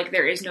it so, like,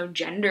 there is no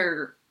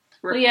gender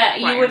requirement. Well,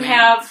 yeah,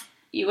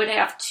 you would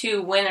have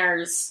 2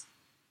 winners.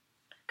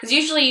 Because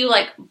usually you,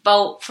 like,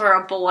 vote for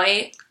a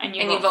boy and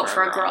you vote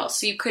for a girl.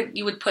 So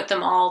you would put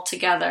them all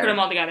together. Put them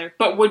all together.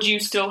 But would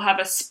you still have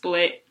a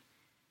split,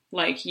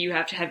 like, you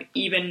have to have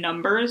even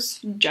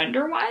numbers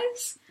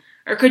gender-wise?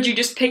 Or could you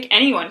just pick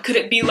anyone? Could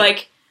it be,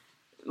 like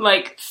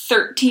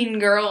 13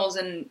 girls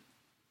and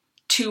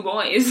 2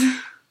 boys?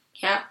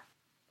 Yeah.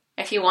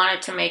 If you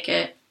wanted to make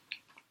it...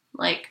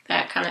 like,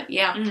 that kind of,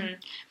 Mm-hmm.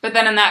 But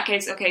then in that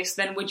case, okay,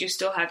 so then would you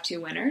still have 2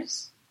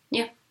 winners?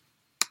 Yeah.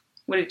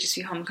 Would it just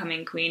be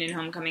homecoming queen and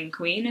homecoming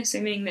queen,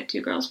 assuming that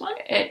 2 girls won?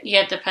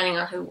 Yeah, depending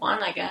on who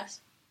won, I guess.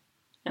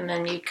 And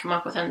then you'd come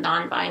up with a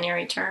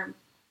non-binary term.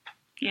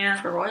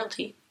 Yeah. For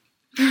royalty.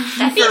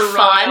 That'd be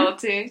fun.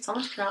 Royalty.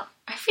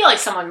 I feel like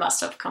someone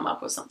must have come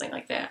up with something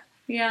like that.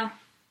 Yeah.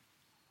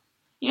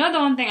 You know the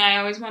one thing I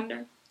always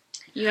wonder?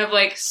 You have,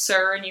 like,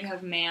 sir and you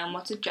have ma'am.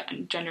 What's a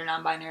gender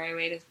non-binary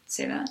way to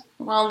say that?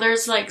 Well,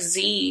 there's, like,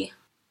 Z.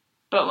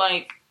 But,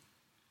 like,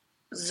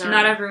 Zer.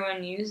 Not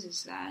everyone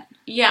uses that.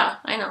 Yeah,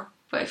 I know.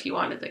 But if you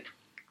wanted to...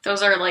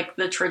 Those are, like,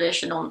 the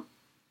traditional...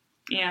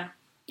 Yeah.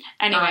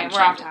 Anyway,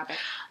 we're off topic.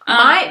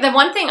 The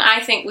one thing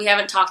I think we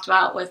haven't talked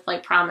about with,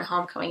 like, prom and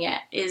homecoming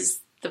yet is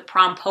the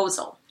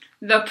promposal.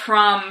 The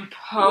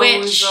promposal.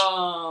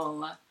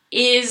 Which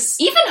is...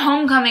 Even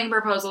homecoming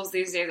proposals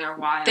these days are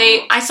wild.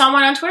 I saw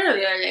one on Twitter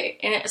the other day,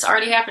 and it's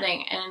already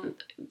happening, and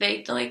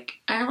they, like...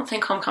 I don't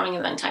think homecoming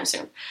is anytime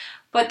soon.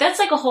 But that's,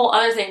 like, a whole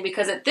other thing,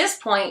 because at this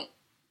point,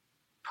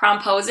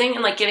 promposing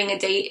and, like, getting a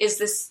date is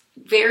this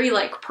very,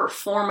 like,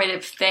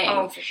 performative thing.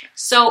 Oh, for sure.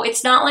 So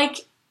it's not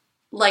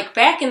like,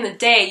 back in the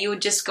day, you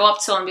would just go up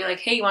to someone and be like,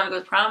 hey, you want to go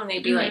to prom? And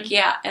they'd be like,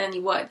 yeah, and then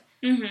you would.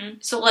 Mm-hmm.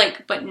 So,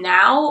 like, but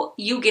now,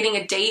 you getting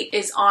a date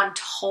is on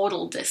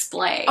total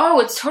display. Oh,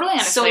 it's totally on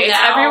display. It's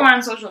everywhere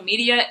on social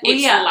media.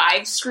 It's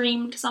live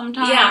streamed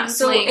sometimes. Yeah,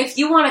 so like, if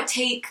you want to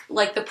take,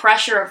 like, the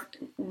pressure of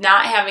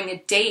not having a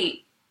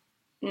date,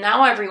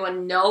 now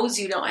everyone knows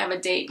you don't have a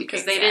date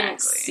because they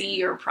didn't see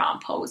your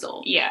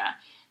promposal. Yeah.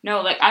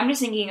 No, like, I'm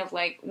just thinking of,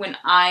 like, when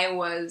I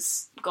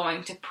was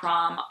going to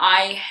prom,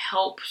 I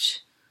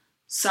helped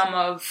some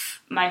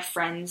of my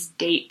friends'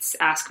 dates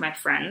ask my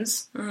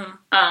friends.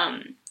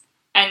 Mm-hmm.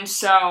 And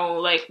so,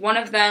 like, one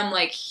of them,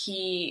 like,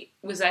 he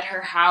was at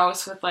her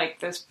house with, like,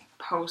 this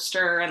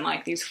poster and,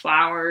 like, these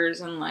flowers,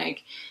 and,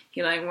 like,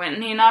 he, like, went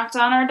and he knocked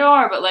on our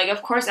door, but, like,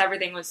 of course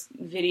everything was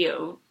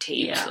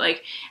videotaped,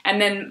 like, and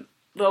then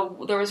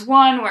there was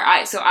one where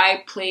I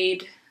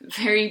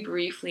very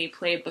briefly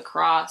played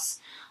lacrosse,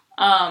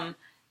 and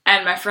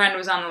my friend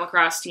was on the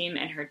lacrosse team,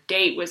 and her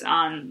date was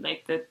on,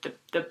 like,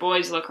 the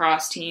boys'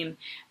 lacrosse team,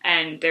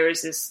 and there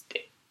was this...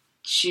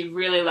 She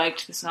really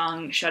liked the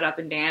song Shut Up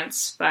and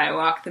Dance by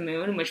Walk the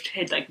Moon, which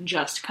had, like,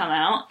 just come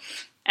out.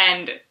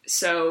 And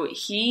so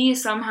he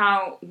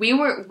somehow,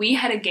 we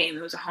had a game,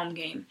 it was a home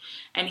game,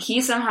 and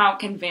he somehow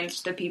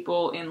convinced the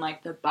people in,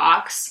 like, the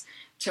box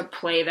to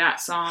play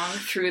that song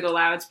through the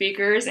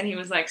loudspeakers, and he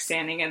was, like,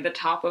 standing at the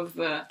top of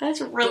the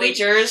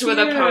bleachers cute. with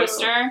a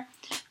poster.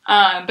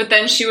 But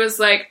then she was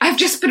like, I've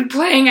just been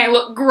playing, I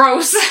look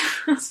gross.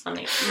 That's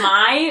funny.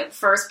 My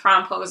first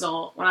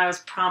promposal, when I was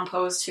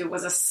promposed to,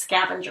 was a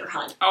scavenger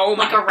hunt. Oh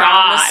my around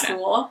God. the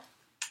school.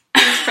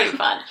 It was pretty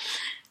fun.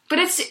 But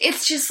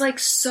it's just, like,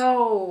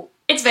 so...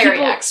 It's very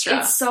extra.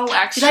 It's so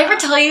extra. Did I ever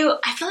tell you?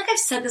 I feel like I've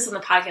said this on the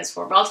podcast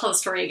before, but I'll tell the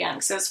story again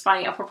because it was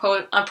funny. A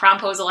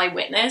promposal I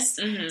witnessed.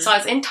 Mm-hmm. So I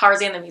was in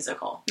Tarzan the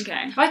musical. Okay.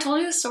 Have I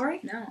told you the story?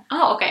 No.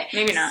 Oh, okay.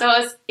 Maybe not. So I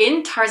was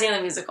in Tarzan the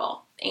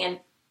musical, and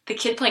the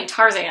kid playing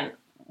Tarzan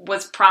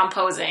was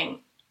promposing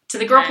to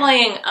the girl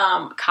playing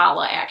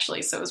Kala,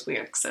 actually. So it was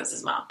weird because it was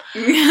his mom.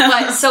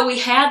 But so we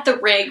had the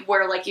rig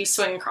where, like, you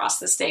swing across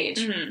the stage.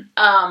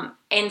 Mm-hmm.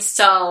 And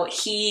so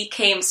he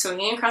came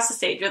swinging across the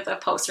stage with a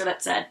poster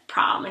that said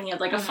prom, and he had,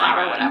 like, a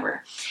flower or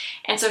whatever.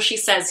 And so she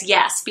says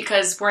yes,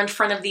 because we're in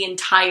front of the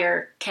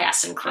entire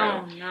cast and crew.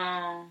 Oh,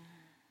 no.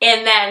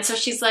 And then, so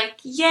she's like,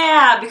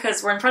 yeah,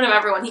 because we're in front of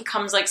everyone. He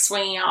comes, like,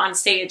 swinging on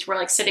stage. We're,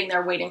 like, sitting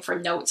there waiting for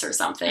notes or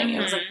something. Mm-hmm.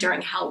 It was, like,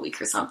 during Hell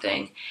Week or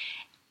something.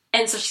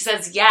 And so she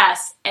says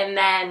yes, and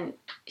then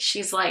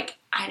she's like,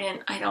 I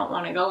don't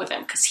want to go with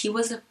him, because he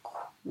was a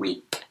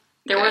creep.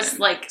 There was,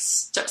 like,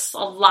 just a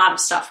lot of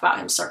stuff about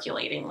him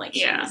circulating, like,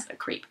 he was a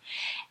creep.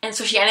 And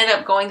so she ended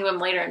up going to him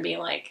later and being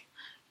like,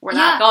 we're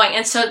not going.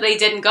 And so they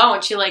didn't go,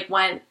 and she, like,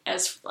 went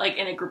as, like,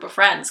 in a group of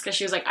friends, because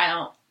she was like, I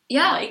don't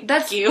like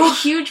that's you.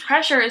 Huge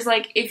pressure is,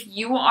 like, if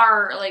you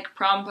are, like,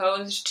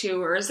 promposed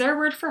to, or is there a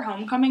word for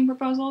homecoming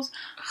proposals?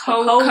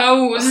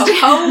 Ho-posed.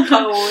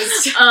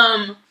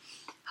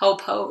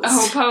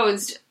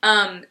 Ho-posed.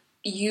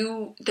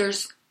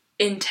 There's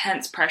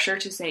intense pressure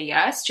to say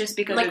yes, just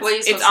because like,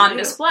 it's on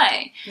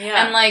display.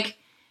 Yeah. And, like,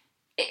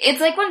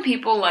 it's like when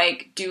people,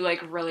 like, do,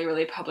 like, really,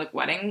 really public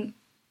wedding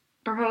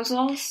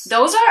proposals.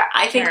 Those are,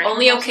 I think,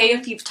 only okay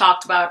if you've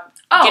talked about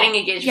getting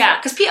engaged.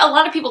 Yeah. Because a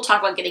lot of people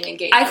talk about getting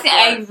engaged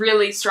I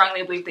really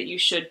strongly believe that you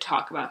should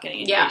talk about getting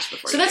engaged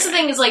before. So that's the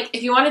thing is, like,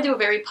 if you want to do a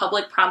very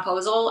public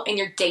promposal and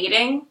you're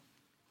dating,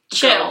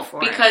 chill,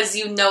 because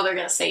you know they're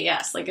going to say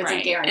yes. Like, it's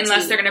a guarantee.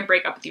 Unless they're going to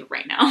break up with you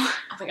right now. Oh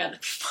my God,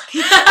 that'd be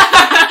funny.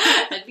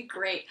 That'd be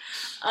great.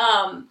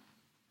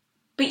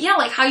 But yeah,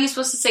 like, how are you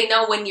supposed to say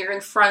no when you're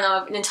in front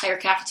of an entire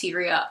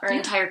cafeteria or an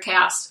entire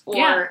cast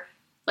or,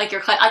 like,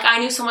 your class? Like, I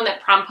knew someone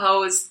that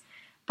promposed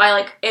by,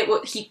 like,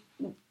 he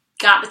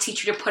got the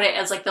teacher to put it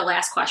as, like, the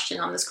last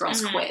question on this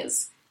girl's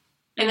quiz.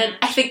 And then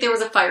I think there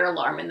was a fire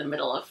alarm in the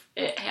middle of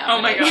it happening.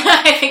 Oh my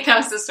God. I think that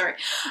was the story.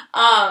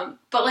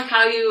 But, like,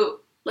 how you...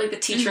 Like, the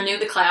teacher knew,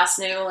 the class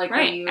knew, like,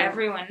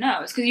 everyone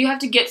knows. Because you have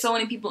to get so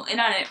many people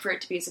in on it for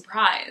it to be a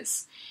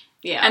surprise.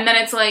 Yeah. And then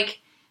it's like,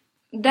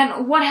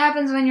 then what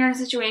happens when you're in a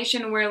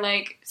situation where,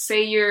 like,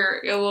 say you're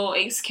a little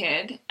ace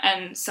kid,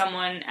 and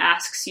someone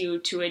asks you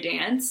to a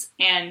dance,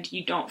 and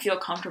you don't feel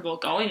comfortable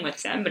going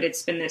with them, but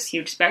it's been this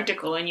huge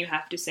spectacle, and you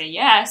have to say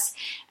yes,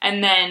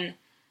 and then...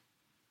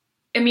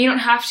 I mean, you don't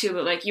have to,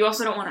 but, like, you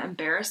also don't want to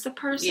embarrass the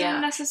person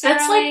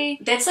necessarily.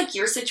 That's like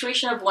your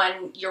situation of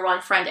when your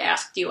one friend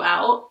asked you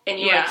out and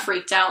you, like,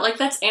 freaked out. Like,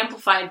 that's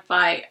amplified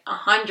by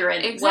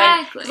 100.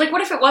 Exactly. Like,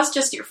 what if it was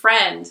just your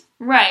friend?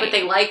 Right. But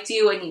they liked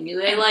you and you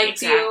knew they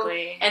liked you.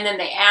 And then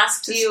they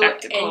asked you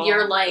and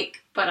you're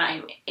like, but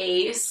I'm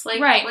ace. Like,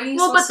 what are you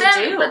supposed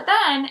to do? But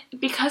then,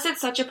 because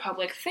it's such a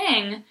public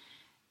thing,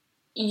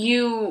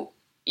 you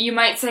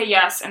might say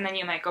yes, and then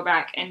you might go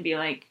back and be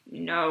like,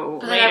 no,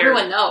 but later. Then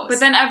everyone knows. But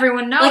then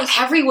everyone knows.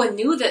 Like, everyone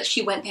knew that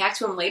she went back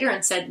to him later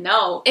and said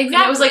no. Exactly.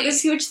 And it was, like,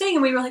 this huge thing,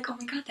 and we were like, oh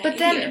my God, that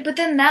idiot. But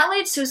then that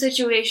leads to a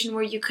situation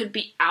where you could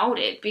be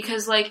outed,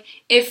 because, like,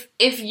 if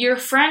your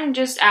friend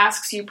just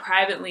asks you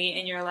privately,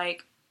 and you're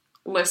like,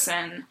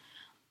 listen,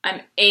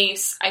 I'm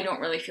ace, I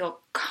don't really feel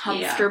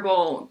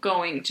comfortable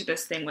going to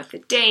this thing with a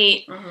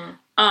date,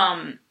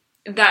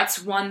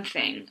 that's one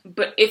thing.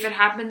 But if it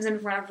happens in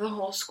front of the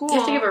whole school... You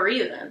have to give a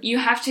reason. You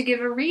have to give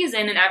a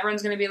reason, and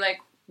everyone's going to be like,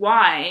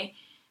 why?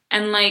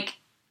 And, like,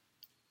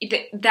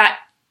 that,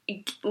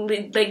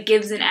 like,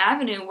 gives an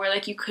avenue where,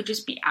 like, you could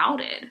just be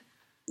outed.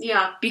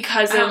 Yeah.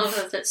 Because I don't know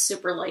if that's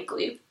super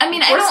likely. I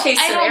mean, I don't think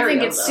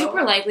it's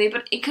super likely,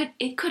 but it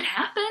could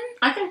happen.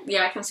 I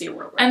can see a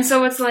world. And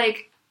so it's,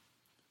 like,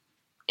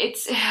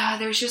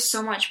 there's just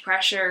so much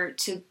pressure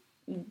to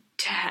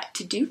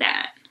do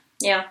that.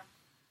 Yeah.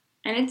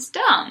 And it's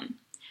dumb.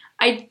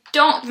 I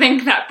don't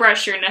think that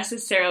pressure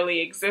necessarily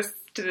exists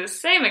to the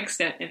same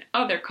extent in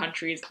other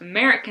countries.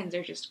 Americans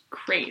are just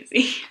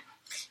crazy.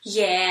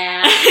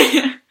 Yeah.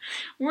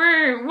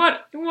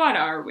 What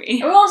are we?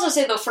 I will also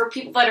say, though, for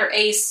people that are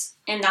ace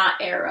and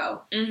not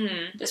arrow,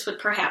 this would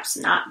perhaps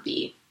not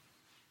be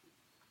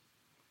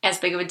as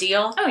big of a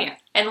deal. Oh, yeah.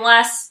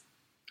 Unless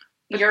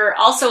you're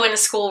also in a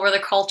school where the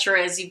culture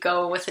is you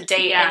go with a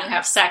date and you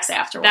have sex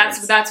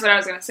afterwards. That's what I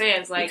was going to say,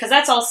 is like... Because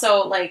that's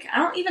also, like, I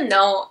don't even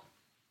know...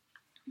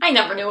 I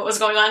never knew what was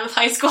going on with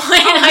high school and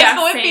high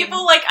school with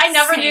people. Like, I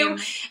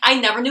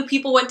never knew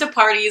people went to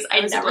parties.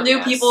 I never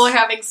knew people were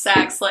having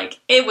sex. Like,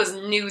 it was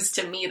news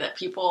to me that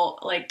people,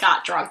 like,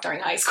 got drunk during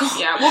high school.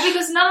 Yeah, well,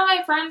 because none of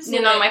my friends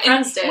did. None of my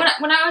friends did.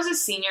 When I was a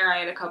senior, I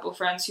had a couple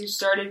friends who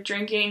started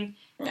drinking.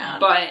 Yeah.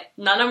 But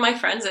none of my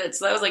friends did,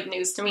 so that was, like,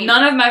 news to me.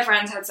 None of my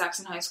friends had sex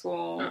in high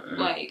school. Mm-mm.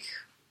 Like...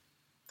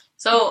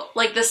 So,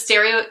 like,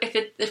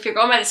 if you're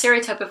going by the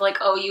stereotype of, like,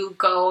 oh, you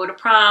go to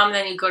prom,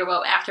 then you go to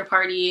an after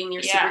party, and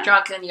you're super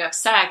drunk, and then you have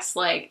sex,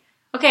 like,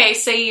 okay,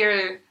 say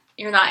you're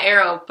not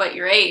Arrow, but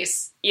you're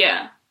Ace.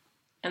 Yeah.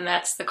 And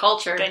that's the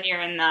culture. Then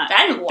you're in that...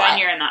 Then what? Then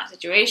you're in that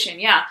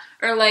situation, yeah.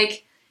 Or,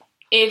 like,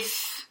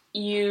 if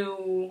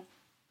you...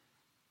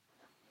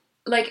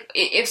 Like,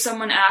 if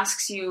someone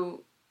asks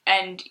you,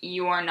 and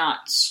you are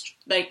not,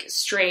 like,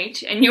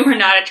 straight, and you are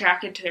not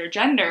attracted to their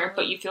gender,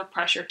 but you feel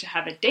pressure to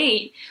have a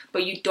date,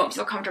 but you don't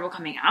feel comfortable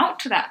coming out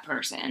to that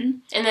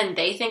person. And then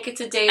they think it's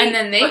a date. And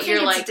then they think you're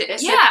it's like, a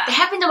date. Yeah. It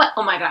happened to my...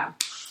 Oh, my God.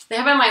 It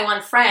happened to my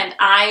one friend.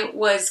 I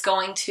was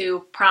going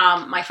to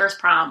prom, my first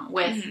prom,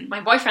 with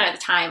my boyfriend at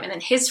the time, and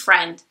then his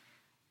friend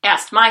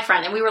asked my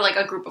friend, and we were, like,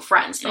 a group of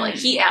friends, but, like,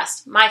 he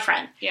asked my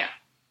friend. Yeah.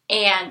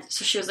 And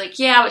so she was like,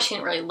 yeah, but she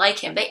didn't really like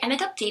him. They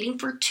ended up dating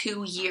for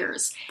 2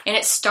 years. And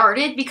it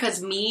started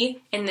because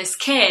me and this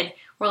kid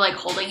were, like,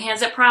 holding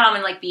hands at prom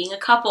and, like, being a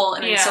couple.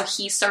 And then so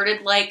he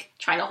started, like,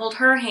 trying to hold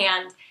her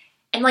hand.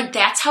 And, like,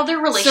 that's how their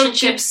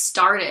relationship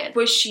started.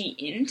 Was she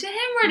into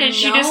him? Or did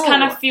she just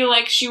kind of feel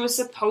like she was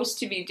supposed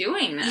to be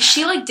doing that?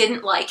 She, like,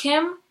 didn't like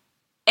him.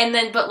 And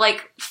then, but,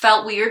 like,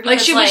 felt weird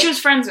because, like, she was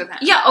friends with him.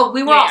 Yeah,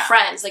 we were all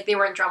friends. Like, they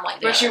were in drumline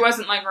together. But she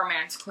wasn't, like,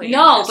 romantically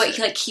No,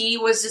 interested. but, like, he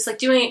was just, like,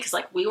 doing it because,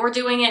 like, we were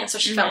doing it, and so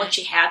she felt like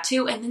she had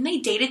to. And then they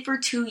dated for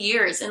 2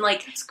 years. And,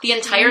 like, the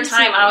entire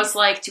time I was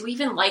like, do we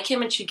even like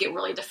him? And she'd get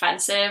really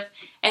defensive.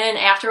 And then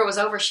after it was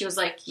over, she was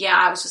like, yeah,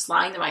 I was just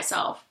lying to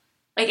myself.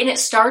 Like, and it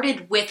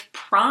started with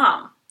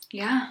prom.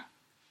 Yeah.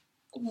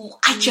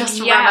 I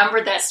just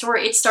remembered that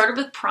story. It started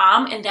with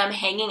prom and them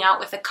hanging out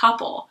with a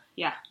couple.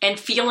 Yeah. And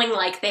feeling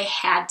like they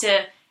had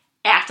to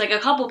act like a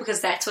couple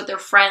because that's what they're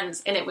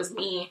friends, and it was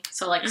me.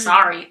 So, like,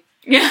 sorry.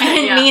 Yeah. I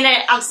didn't mean it.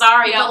 I'm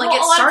sorry. Yeah. But, like,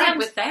 it started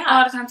with that. A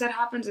lot of times that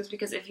happens is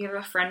because if you have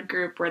a friend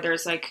group where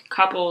there's, like,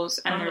 couples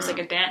and there's, like,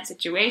 a dance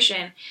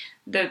situation,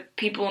 the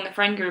people in the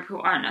friend group who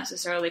aren't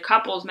necessarily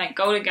couples might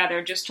go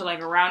together just to,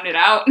 like, round it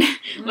out.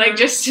 Like,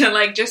 just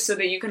so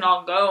that you can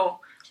all go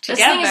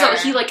together. The thing is,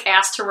 though, he, like,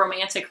 asked her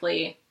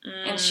romantically,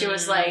 and she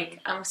was like,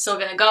 I'm still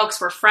gonna go because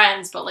we're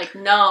friends, but, like,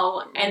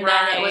 no. And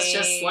then it was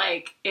just,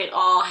 like, it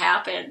all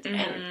happened,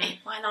 and it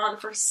went on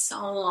for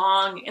so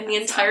long, and the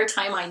entire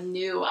time I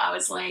knew, I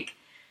was like,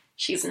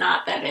 she's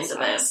not that into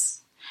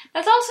this.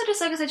 That's also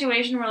just, like, a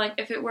situation where, like,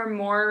 if it were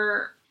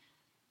more...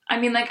 I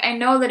mean, like, I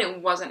know that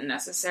it wasn't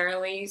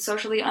necessarily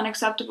socially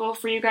unacceptable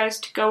for you guys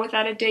to go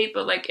without a date,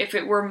 but, like, if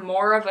it were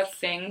more of a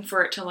thing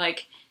for it to,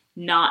 like,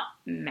 not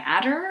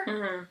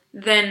matter,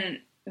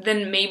 then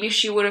maybe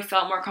she would have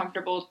felt more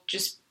comfortable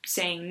just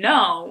saying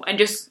no and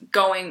just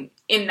going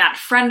in that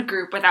friend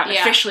group without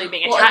officially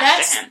being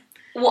attached to him.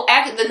 Well,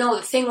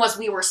 the thing was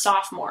we were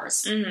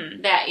sophomores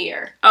that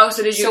year. Oh,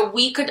 so did you... So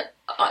we could...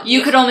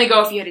 you could only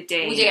go if you had a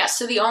date. Yeah,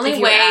 so the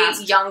only way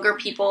younger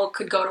people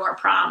could go to our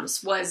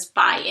proms was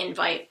by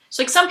invite.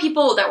 So, like, some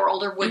people that were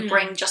older would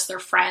bring just their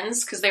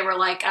friends because they were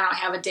like, I don't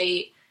have a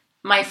date.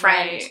 My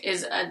friend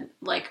is,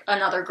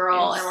 another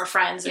girl, and we're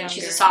friends, and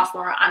she's a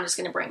sophomore. I'm just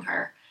going to bring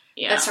her.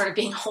 Yeah. That started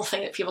being a whole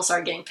thing that people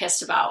started getting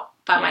pissed about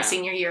by my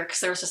senior year because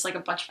there was just, like, a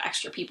bunch of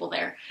extra people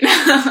there.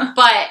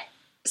 But...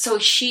 So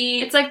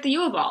it's like the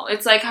Yule Ball.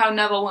 It's like how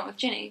Neville went with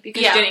Ginny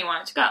because Ginny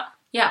wanted to go.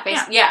 Yeah,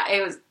 basically. Yeah,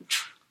 it was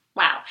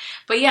wow.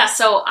 But yeah,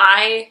 so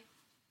I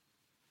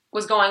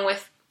was going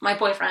with my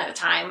boyfriend at the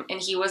time, and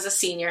he was a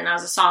senior, and I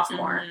was a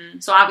sophomore.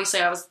 So obviously,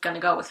 I was going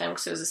to go with him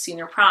because it was a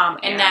senior prom.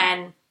 And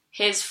then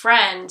his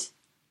friend,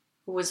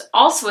 who was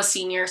also a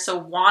senior, so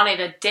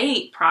wanted a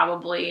date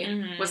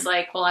probably, was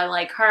like, "Well, I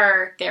like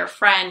her. They're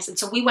friends," and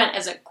so we went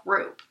as a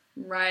group.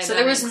 Right. So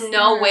there was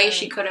no way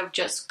she could have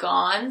just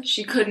gone.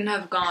 She couldn't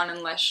have gone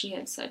unless she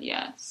had said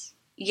yes.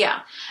 Yeah.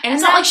 And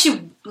it's not like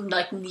she,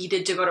 like,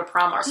 needed to go to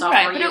prom our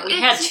sophomore year.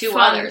 We had 2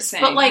 others.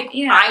 Thing. But, like,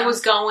 I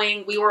was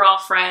going, we were all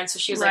friends, so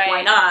she was like,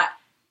 why not?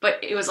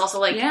 But it was also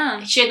like,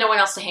 she had no one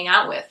else to hang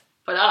out with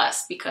but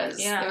us because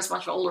there was a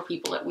bunch of older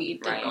people that we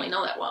didn't really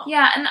know that well.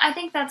 Yeah, and I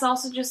think that's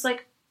also just,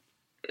 like,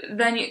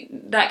 then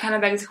that kind of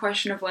begs the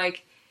question of,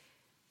 like,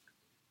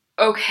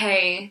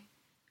 okay...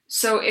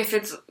 So if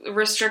it's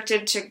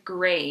restricted to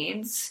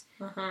grades,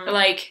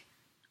 like,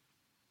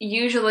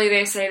 usually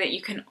they say that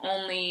you can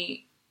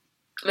only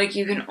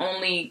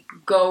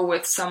go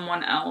with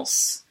someone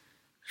else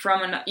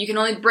you can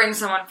only bring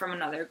someone from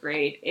another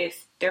grade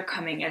if they're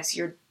coming as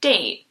your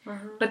date.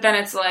 But then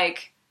it's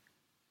like,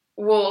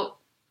 well,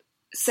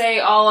 say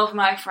all of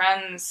my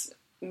friends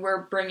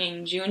were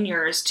bringing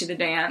juniors to the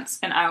dance,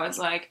 and I was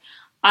like,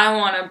 I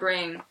want to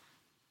bring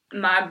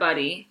my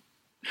buddy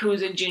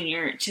who's a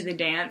junior to the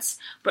dance,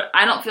 but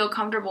I don't feel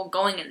comfortable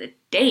going as a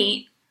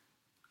date.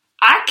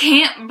 I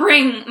can't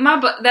bring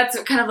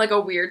that's kind of like a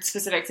weird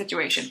specific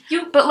situation.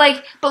 But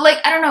like,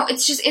 I don't know,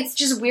 it's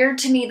just weird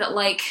to me that,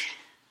 like...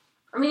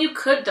 I mean, you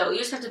could, though. You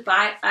just have to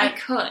buy... I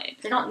could.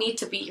 They don't need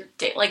to be your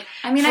date. Like,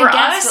 I mean, for I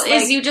guess, us, but,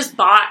 like, is you just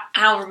bought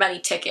however many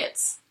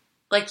tickets.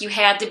 Like, you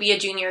had to be a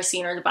junior or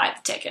senior to buy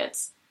the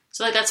tickets.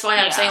 So, like, that's why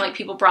I'm saying, like,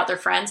 people brought their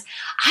friends.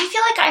 I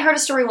feel like I heard a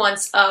story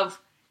once of...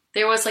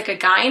 There was, like, a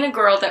guy and a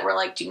girl that were,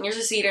 like, juniors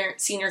or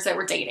seniors that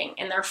were dating.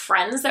 And their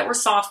friends that were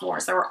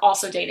sophomores that were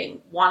also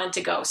dating wanted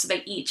to go. So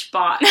they each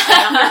bought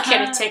another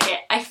kid a ticket.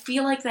 I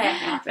feel like that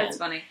happened. That's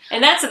funny.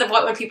 And that's at the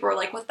point when people were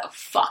like, what the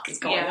fuck is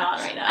going on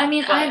right now? I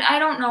mean, I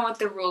don't know what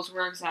the rules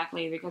were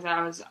exactly because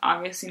I was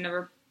obviously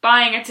never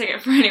buying a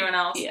ticket for anyone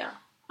else. Yeah.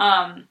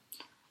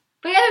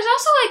 But yeah, there's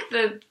also,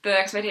 like, the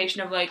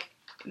expectation of, like,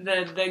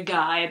 the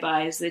guy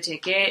buys the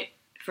ticket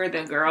for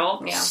the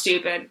girl. Yeah.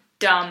 Stupid.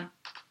 Dumb.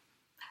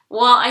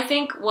 Well, I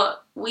think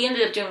what we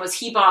ended up doing was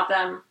he bought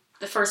them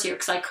the first year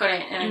because I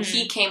couldn't, and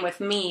he came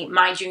with me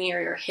my junior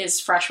year, his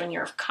freshman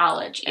year of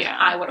college, and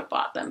I would have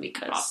bought them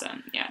because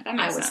Yeah, that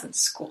makes sense. I was in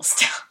school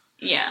still.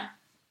 Yeah.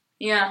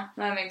 Yeah,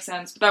 that makes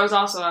sense. But that was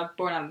also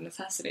born out of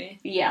necessity.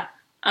 Yeah,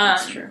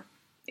 that's true.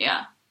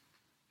 Yeah.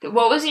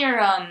 What was your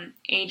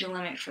age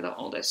limit for the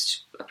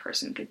oldest a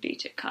person could be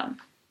to come?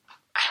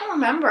 I don't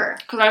remember.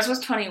 Because ours was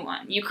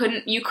 21. You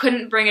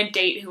couldn't bring a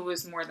date who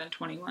was more than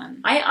 21.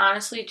 I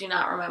honestly do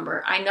not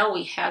remember. I know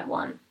we had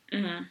one.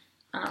 Mm-hmm.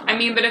 I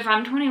mean, but if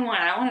I'm 21,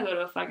 I don't want to go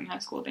to a fucking high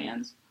school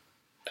dance.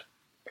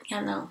 Yeah,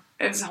 no.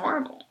 It's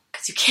horrible.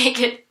 Because you can't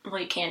get... Well,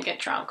 you can get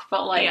drunk,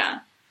 but, like... Yeah.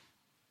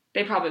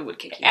 They probably would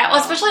kick you out.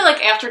 Especially,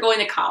 like, after going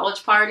to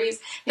college parties.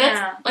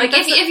 Yeah. Like,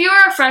 if you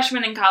were a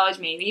freshman in college,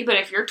 maybe, but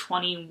if you're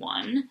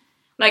 21...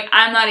 Like,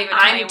 I'm not even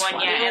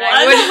 21 yet, and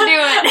I wouldn't do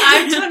it.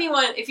 I'm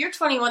 21. If you're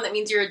 21, that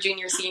means you're a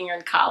junior, senior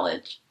in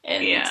college.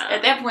 And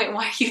at that point,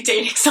 why are you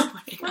dating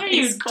someone in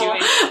high school?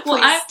 Well,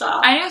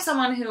 I knew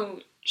someone who,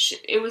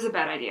 it was a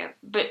bad idea,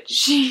 but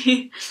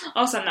she,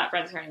 also I'm not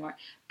friends with her anymore,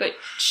 but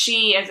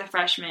she, as a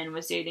freshman,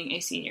 was dating a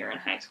senior in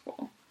high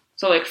school.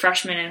 So, like,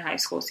 freshman in high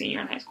school,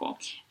 senior in high school.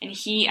 And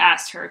he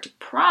asked her to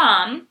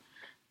prom,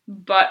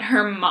 but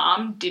her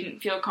mom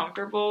didn't feel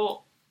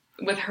comfortable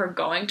with her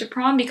going to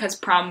prom because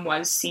prom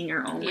was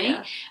senior only.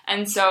 Yeah.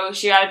 And so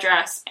she got a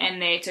dress and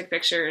they took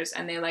pictures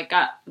and they, like,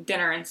 got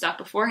dinner and stuff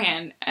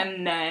beforehand,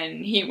 and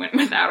then he went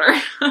without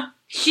her.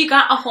 She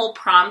got a whole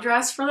prom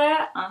dress for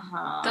that?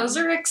 Uh-huh. Those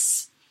are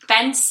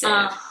expensive.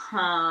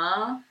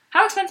 Uh-huh.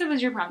 How expensive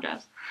was your prom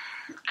dress?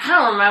 I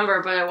don't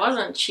remember, but it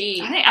wasn't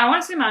cheap. I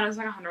want to say mine was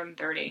like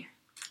 $130.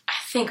 I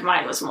think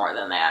mine was more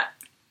than that.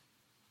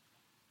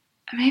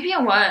 Maybe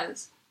it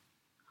was.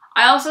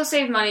 I also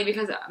saved money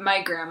because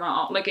my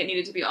grandma, like, it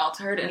needed to be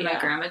altered, and my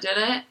grandma did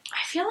it.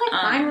 I feel like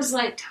mine was,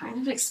 like,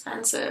 kind of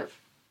expensive.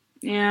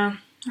 Yeah,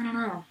 I don't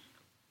know.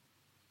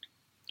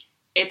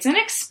 It's an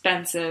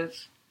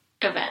expensive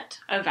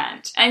event.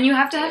 And you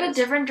have to have a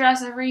different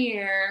dress every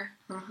year.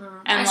 Mm-hmm.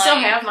 And I still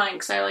have mine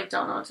because I, like,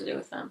 don't know what to do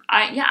with them.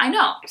 I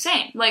know.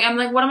 Same. Like, I'm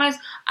like, what am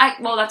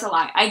well, that's a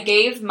lie. I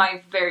gave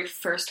my very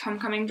first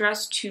homecoming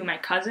dress to my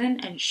cousin,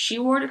 and she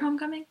wore it at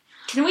homecoming.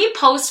 Can we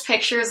post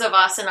pictures of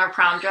us in our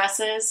prom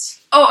dresses?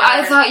 Oh,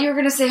 I thought you were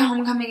going to say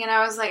homecoming, and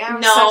I was like,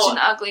 I'm such an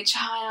ugly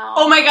child.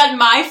 Oh my god,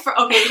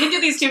 okay, we can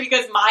do these two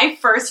because my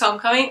first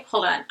homecoming,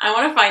 hold on, I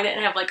want to find it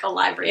and have, like, a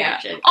live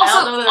reaction. Also,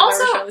 I don't know that I've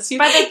ever shown this to you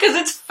because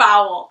it's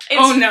foul.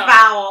 It's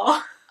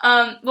foul.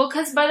 Well,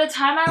 because by the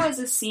time I was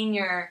a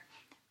senior,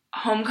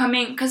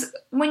 homecoming, because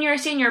when you're a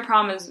senior,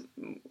 prom is,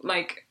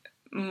 like,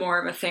 more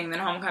of a thing than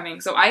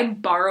homecoming. So I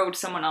borrowed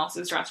someone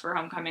else's dress for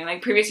homecoming.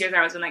 Like, previous years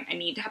I was in, like, I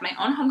need to have my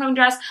own homecoming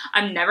dress.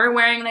 I'm never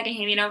wearing, like, a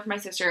hand-me-down for my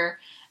sister.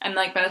 And,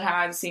 like, by the time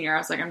I was a senior, I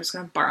was like, I'm just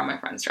gonna borrow my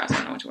friend's dress. I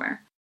don't know what to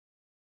wear.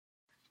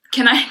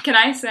 Can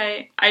I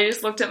say, I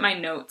just looked at my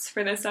notes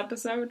for this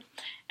episode,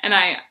 and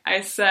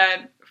I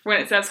said, when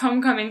it says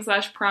homecoming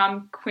 /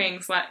 prom king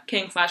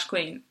 /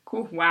 queen.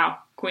 Ooh, wow.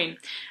 Queen.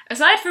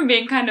 Aside from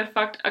being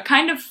a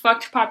kind of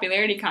fucked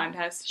popularity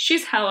contest,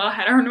 she's hella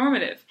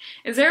heteronormative.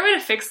 Is there a way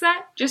to fix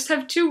that? Just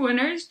have two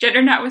winners,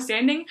 gender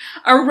notwithstanding?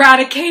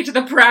 Eradicate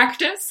the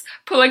practice?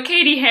 Pull a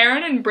Katie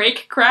Heron and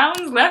break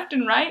crowns left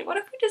and right? What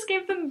if we just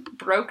gave them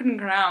broken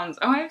crowns?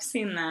 Oh, I've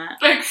seen that.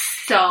 It's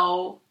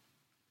so...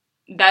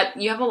 That,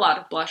 you have a lot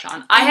of blush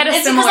on. I had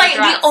a similar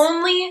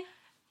dress.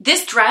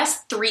 This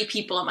dress, 3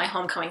 people at my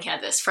homecoming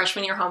had this.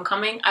 Freshman year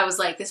homecoming, I was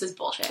like, this is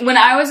bullshit. When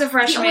I was a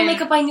freshman... The only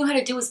makeup I knew how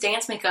to do was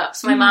dance makeup.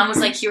 So my mom was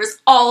like, here's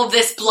all of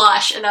this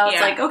blush. And I was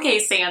like, okay,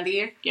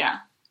 Sandy. Yeah.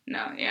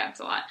 No, yeah, it's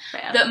a lot.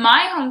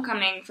 My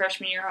homecoming,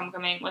 freshman year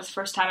homecoming, was the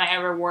first time I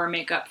ever wore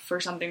makeup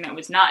for something that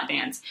was not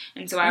dance.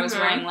 And so I was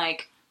wearing,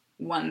 like,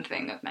 one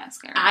thing of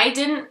mascara. I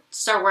didn't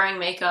start wearing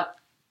makeup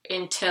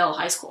until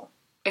high school,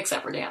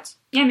 except for dance.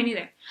 Yeah, me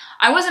neither.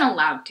 I wasn't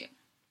allowed to.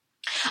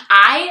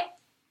 I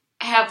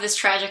have this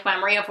tragic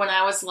memory of when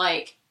I was,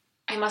 like,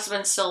 I must have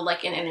been still,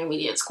 like, in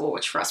intermediate school,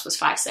 which for us was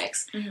 5,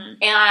 6. Mm-hmm.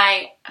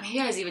 And maybe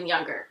I was even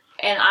younger.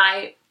 And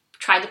I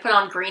tried to put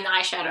on green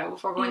eyeshadow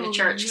before going to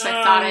church because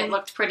I thought it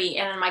looked pretty,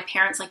 and then my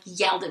parents like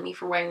yelled at me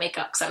for wearing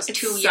makeup because I was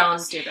too young,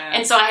 stupid.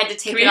 And so I had to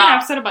take Can it we have an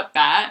off. episode about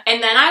that?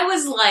 And then I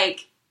was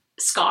like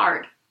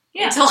scarred.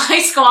 Yeah. Until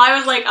high school, I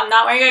was like, I'm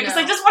not wearing it because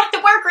I just wanted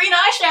to wear green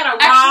eyeshadow. Mom.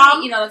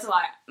 Actually, that's a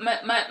lie.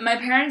 My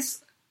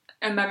parents,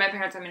 and by my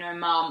parents I mean my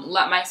mom,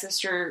 let my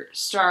sister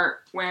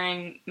start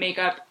wearing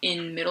makeup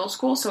in middle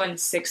school, so in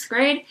 6th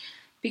grade.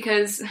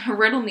 Because,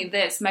 riddle me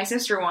this, my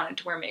sister wanted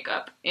to wear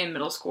makeup in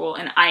middle school,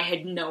 and I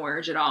had no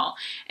urge at all.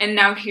 And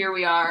now here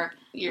we are,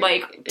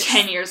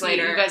 10 years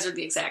later. You guys are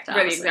the exact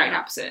opposite. We're the exact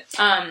opposite.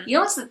 You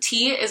know what's the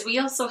tea is we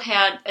also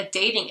had a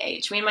dating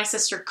age. Me and my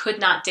sister could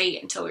not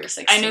date until we were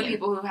 16. I know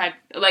people who had,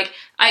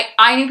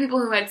 I knew people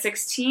who had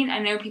 16. I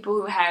know people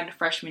who had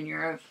freshman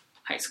year of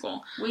high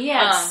school. We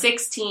had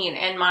 16,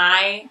 and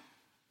my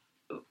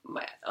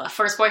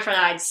first boyfriend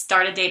and I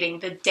started dating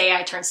the day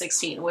I turned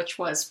 16, which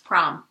was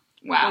prom.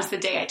 Wow. It was the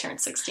day I turned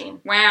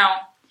 16. Wow.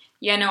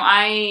 Yeah, no,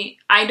 I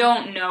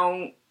don't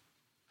know.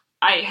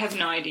 I have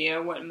no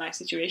idea what my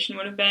situation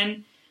would have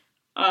been.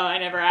 I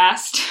never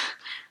asked.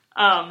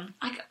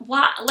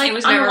 What? Like, it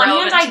was on never one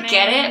hand, relevant I to me.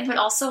 get it, but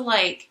also,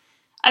 like...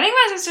 I think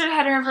my sister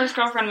had her first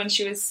girlfriend when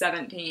she was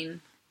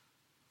 17.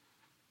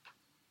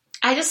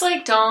 I just,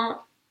 like, don't...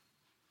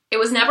 It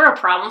was never a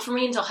problem for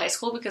me until high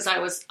school because I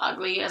was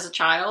ugly as a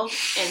child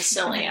and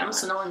still am,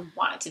 so no one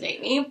wanted to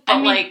date me.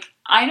 But,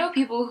 I know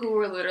people who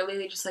were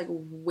literally just,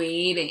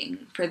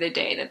 waiting for the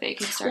day that they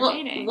could start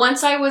dating.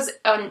 Once I was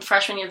in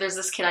freshman year, there's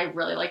this kid I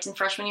really liked in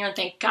freshman year, and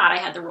thank God I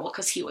had the rule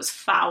because he was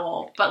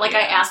foul. But, I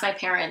asked my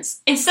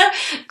parents,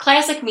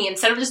 classic me,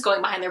 instead of just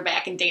going behind their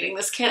back and dating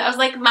this kid, I was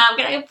like, Mom,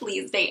 can I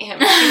please date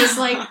him? And she was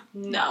like,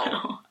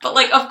 no.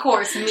 But, of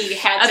course, me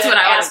had That's to what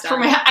I ask for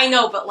my... I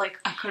know, but,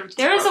 I could have just...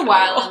 There was a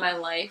while in my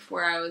life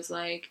where I was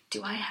like,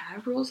 do I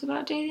have rules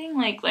about dating?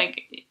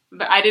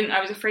 But I didn't,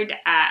 I was afraid to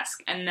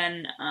ask, and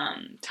then,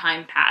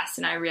 time passed,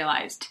 and I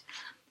realized,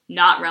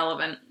 not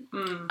relevant.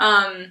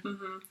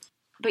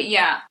 But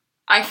yeah,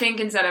 I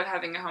think instead of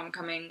having a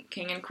homecoming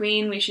king and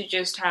queen, we should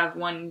just have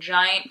one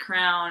giant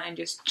crown and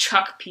just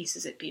chuck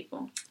pieces at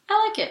people.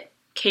 I like it.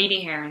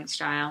 Katie Heron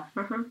style.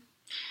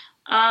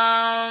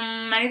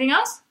 Anything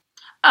else?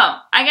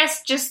 Oh, I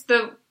guess just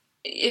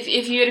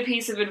if you had a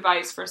piece of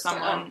advice for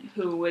someone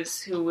who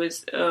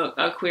was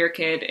a queer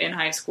kid in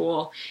high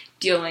school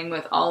dealing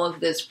with all of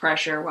this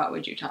pressure, what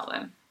would you tell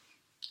them?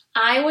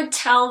 I would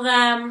tell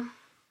them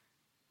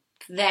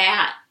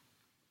that...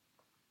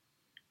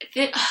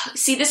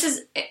 See, this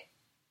is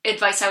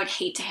advice I would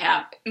hate to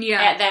have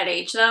at that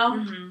age,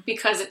 though,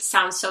 because it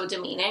sounds so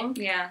demeaning.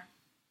 Yeah.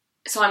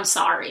 So I'm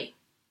sorry.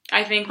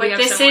 I think but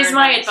this is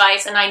my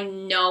advice, and I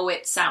know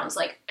it sounds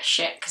like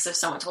shit, because if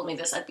someone told me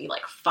this, I'd be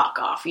like, fuck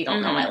off, you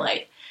don't know my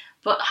life.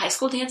 But high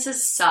school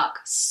dances suck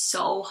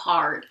so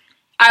hard.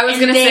 I was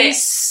going to say...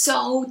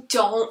 so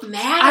don't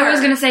matter. I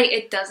was going to say,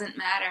 it doesn't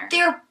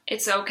matter.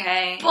 It's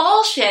okay.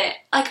 Bullshit.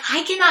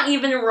 I cannot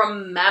even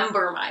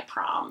remember my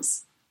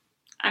proms.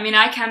 I mean,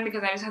 I can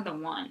because I just had the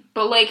one.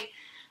 But,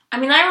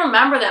 I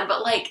remember them,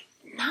 but,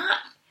 not...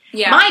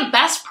 Yeah. My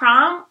best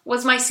prom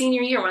was my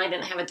senior year when I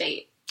didn't have a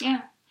date.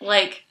 Yeah.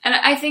 And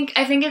I think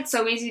it's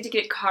so easy to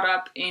get caught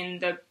up in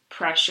the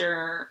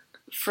pressure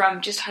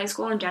from just high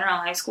school in general.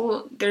 High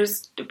school,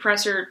 there's the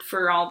pressure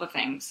for all the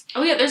things.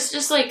 Oh yeah, there's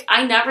just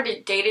I never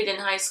dated in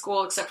high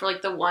school except for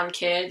the one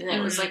kid, and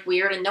it was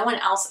weird, and no one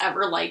else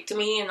ever liked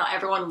me, and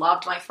everyone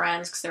loved my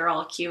friends because they're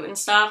all cute and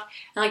stuff,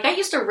 and that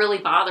used to really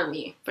bother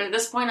me. But at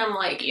this point, I'm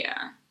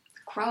yeah,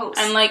 gross.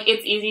 And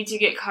it's easy to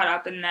get caught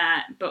up in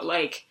that, but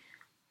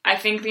I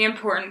think the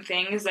important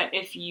thing is that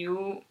if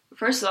you,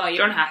 first of all, you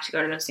don't have to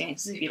go to those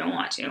dances if you don't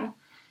want to.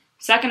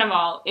 Second of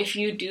all, if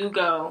you do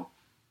go,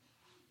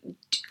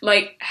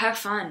 have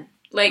fun.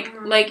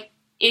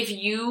 If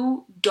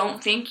you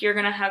don't think you're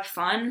gonna have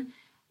fun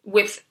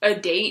with a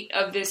date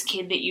of this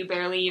kid that you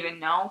barely even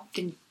know,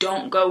 then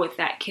don't go with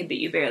that kid that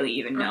you barely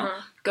even know.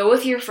 Go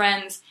with your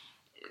friends.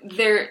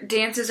 Their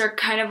dances are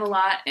kind of a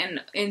lot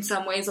and in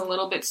some ways a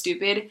little bit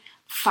stupid.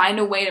 Find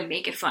a way to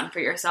make it fun for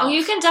yourself. Oh,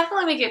 you can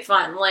definitely make it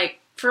fun.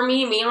 For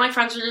me and my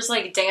friends would just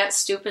dance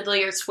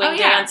stupidly or swing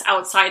dance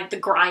outside the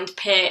grind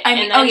pit, and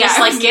then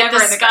get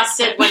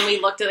disgusted when we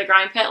looked at the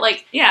grind pit.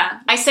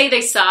 I say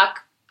they suck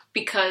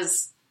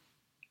because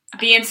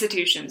the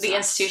institution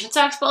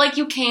sucks, but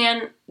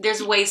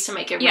there's ways to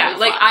make it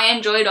really fun. I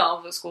enjoyed all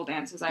of the school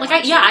dances I went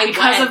to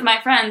because of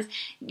my friends.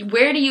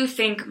 Where do you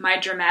think my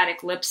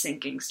dramatic lip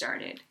syncing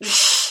started?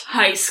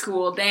 High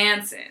school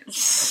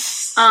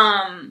dances.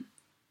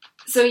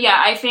 So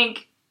yeah, I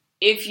think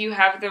if you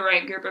have the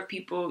right group of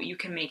people, you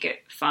can make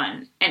it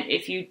fun. And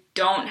if you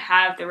don't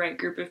have the right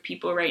group of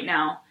people right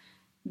now,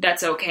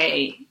 that's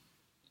okay.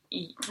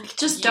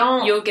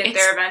 Don't. You'll get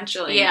there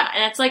eventually. Yeah,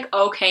 and it's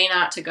okay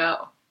not to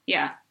go.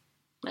 Yeah.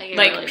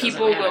 Really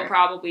people will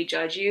probably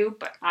judge you,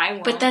 but I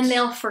won't. But then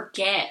they'll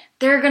forget.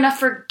 They're gonna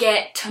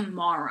forget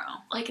tomorrow.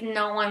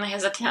 No one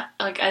has an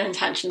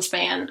attention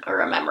span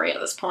or a memory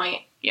at this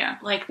point. Yeah.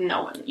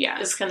 No one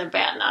is gonna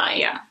bat an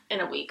eye in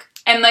a week.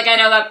 And, like, I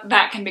know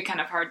that can be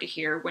kind of hard to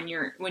hear when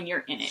you're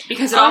in it,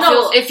 because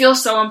it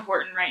feels so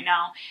important right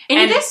now. And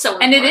it is so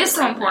important. And it is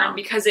so important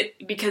because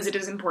it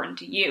is important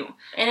to you.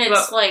 And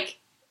it's, like,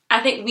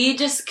 I think we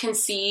just can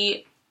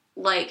see,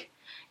 like,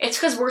 it's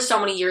because we're so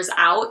many years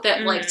out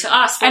that, like, to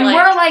us... And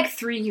we're, like,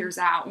 3 years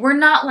out. We're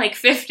not, like,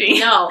 50.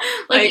 No.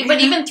 Like,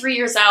 but even 3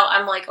 years out,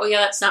 I'm like, oh,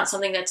 yeah, that's not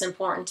something that's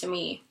important to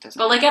me.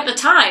 But, like, at the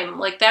time,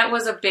 like, that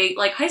was a big...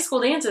 Like, high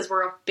school dances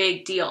were a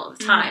big deal at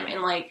the time.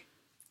 And, like...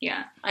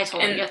 Yeah. I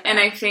totally get that. And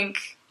I think,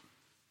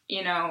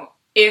 you know,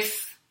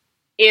 if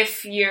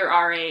you're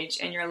our age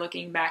and you're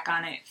looking back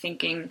on it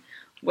thinking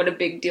what a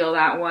big deal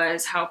that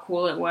was, how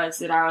cool it was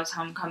that I was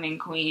homecoming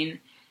queen,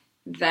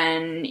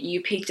 then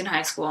you peaked in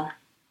high school.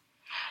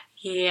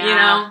 Yeah. You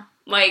know?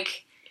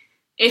 Like,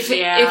 if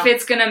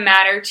it's gonna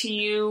matter to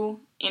you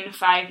in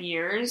 5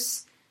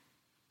 years,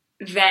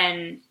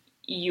 then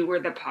you were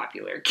the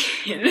popular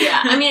kid.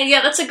 Yeah. I mean,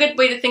 yeah, that's a good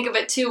way to think of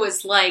it, too,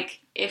 is, like,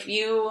 if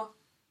you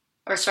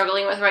are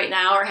struggling with right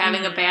now or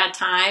having a bad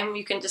time,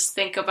 you can just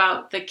think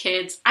about the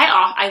kids.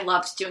 I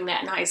loved doing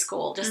that in high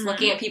school. Just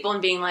looking at people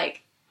and being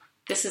like,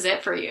 this is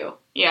it for you.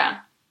 Yeah.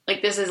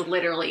 Like, this is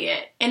literally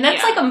it. And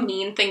that's, like, a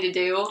mean thing to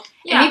do.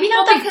 Yeah. And maybe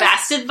not the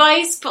best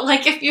advice, but,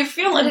 like, if you're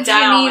feeling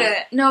down. You need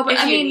it. No,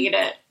 but you need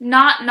it.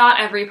 Not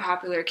every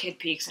popular kid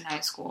peaks in high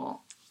schoal.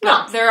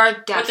 But No. there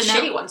are But the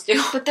shitty ones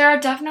do. But there are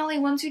definitely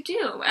ones who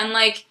do. And,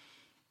 like,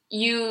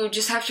 you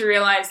just have to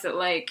realize that,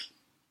 like,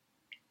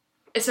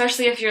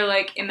 especially if you're,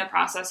 like, in the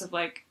process of,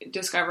 like,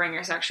 discovering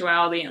your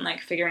sexuality and,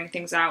 like, figuring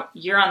things out,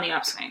 you're on the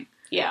upswing.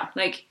 Yeah.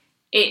 Like,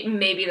 it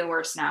may be the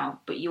worst now,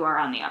 but you are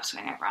on the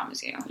upswing, I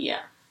promise you. Yeah.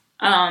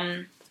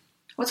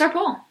 What's our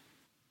poll?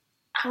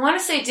 I want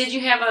to say, did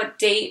you have a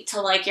date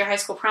to, like, your high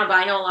school prom? But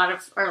I know a lot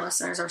of our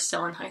listeners are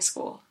still in high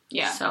school.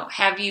 Yeah. So,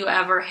 have you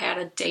ever had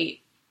a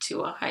date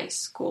to a high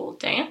school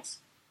dance?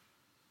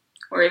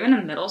 Or even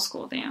a middle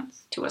school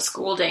dance. To a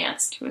school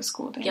dance.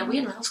 Yeah, we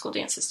had middle school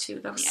dances, too.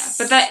 That was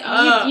but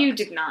that you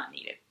did not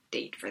need a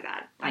date for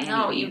that. I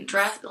know, you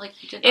dressed,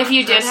 like, you did if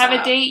you did have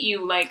up. a date,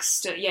 you, like,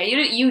 stood... Yeah,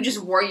 you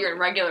just wore your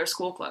regular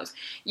school clothes.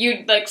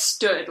 You, like,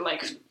 stood,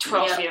 like,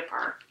 12 feet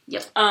apart.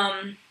 Yep.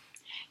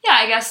 Yeah,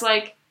 I guess,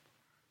 like,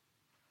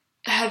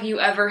 have you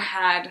ever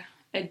had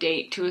a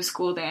date to a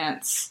school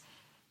dance?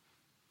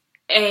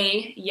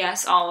 A,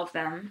 yes, all of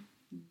them.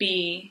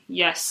 B,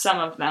 yes, some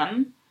of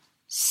them.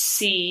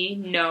 C,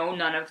 no,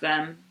 none of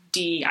them.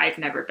 D, I've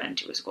never been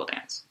to a school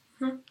dance.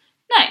 Mm-hmm.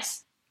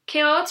 Nice.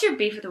 Kayla, what's your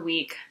beef of the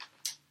week?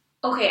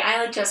 Okay,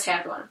 I just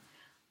had one.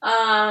 Do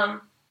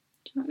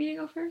you want me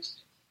to go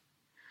first?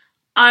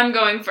 I'm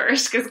going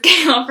first, because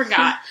Kayla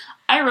forgot.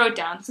 I wrote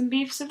down some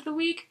beefs of the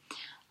week.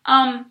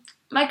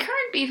 My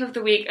current beef of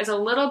the week is a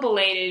little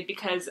belated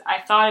because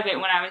I thought of it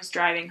when I was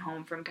driving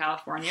home from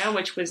California,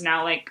 which was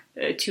now, like,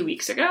 2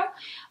 weeks ago.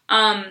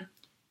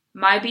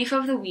 My beef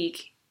of the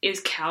week is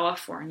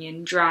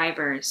Californian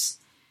drivers.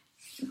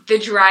 The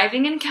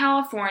driving in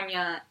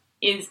California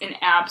is an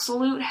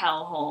absolute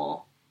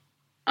hellhole.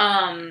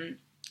 And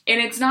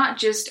it's not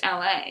just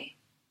LA.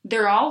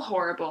 They're all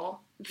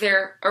horrible.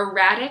 They're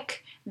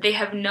erratic. They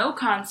have no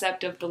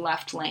concept of the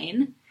left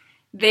lane.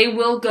 They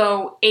will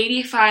go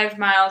 85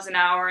 miles an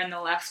hour in the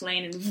left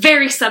lane and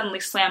very suddenly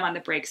slam on the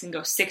brakes and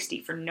go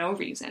 60 for no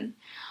reason.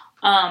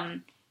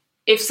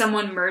 If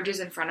someone merges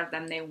in front of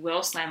them, they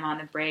will slam on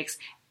the brakes.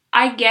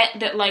 I get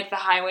that, like, the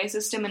highway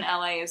system in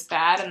LA is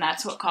bad and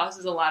that's what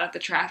causes a lot of the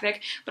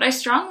traffic, but I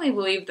strongly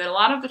believe that a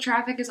lot of the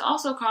traffic is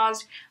also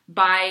caused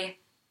by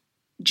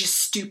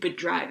just stupid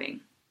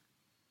driving.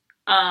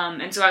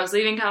 And so I was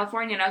leaving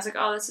California and I was like,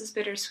 oh, this is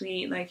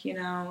bittersweet, like, you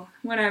know,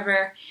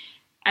 whatever.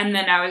 And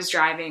then I was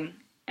driving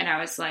and I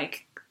was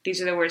like,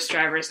 these are the worst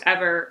drivers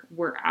ever.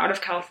 We're out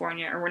of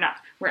California, or we're not.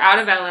 We're out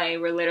of LA.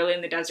 We're literally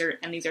in the desert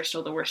and these are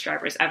still the worst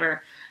drivers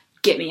ever.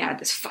 Get me out of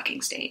this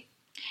fucking state.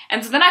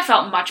 And so then I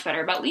felt much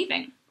better about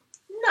leaving.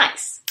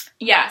 Nice.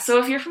 Yeah, so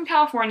if you're from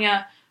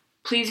California,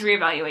 please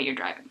reevaluate your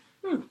driving.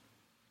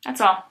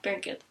 That's all. Very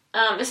good.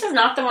 This is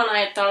not the one I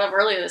had thought of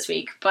earlier this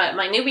week, but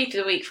my new beef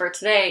of the week for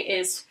today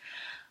is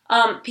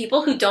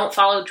people who don't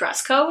follow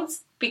dress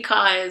codes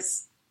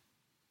because,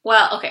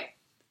 well, okay,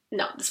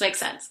 no, this makes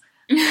sense.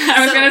 I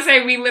was going to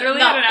say, we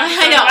literally had an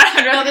episode.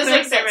 I know. No, this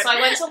makes sense. So I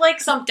went to,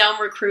 like, some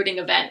dumb recruiting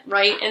event,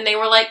 right? And they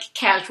were, like,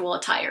 casual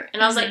attire.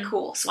 And I was like,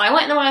 cool. So I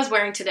went in what I was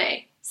wearing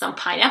today. Some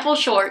pineapple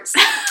shorts,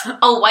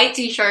 a white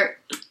t-shirt,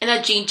 and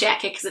a jean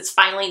jacket because it's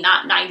finally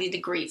not 90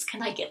 degrees.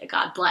 Can I get a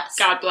God bless?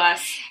 God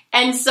bless.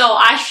 And so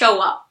I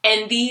show up,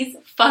 and these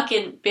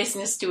fucking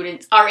business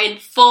students are in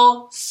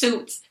full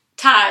suits,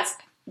 ties,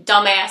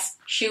 dumbass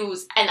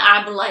shoes, and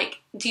I'm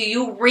like, do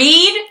you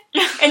read?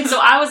 And so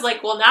I was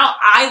like, well, now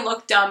I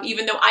look dumb,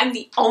 even though I'm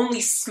the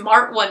only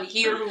smart one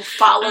here who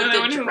followed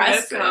the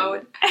dress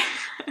code.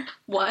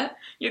 What?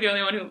 You're the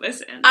only one who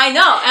listened. I know.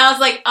 And I was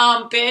like,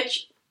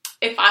 bitch,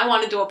 if I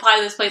wanted to apply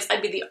to this place,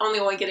 I'd be the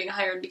only one getting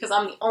hired because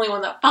I'm the only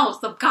one that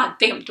follows the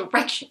goddamn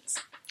directions.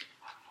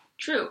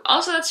 True.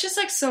 Also, that's just,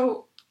 like,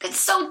 so That's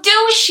so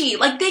douchey.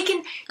 Like, they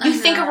can... You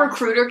think a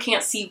recruiter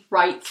can't see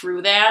right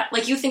through that?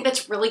 Like, you think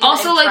that's really going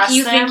to Also, like,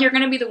 you them? think you're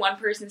going to be the one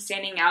person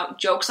standing out.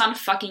 Joke's on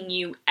fucking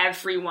you.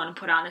 Everyone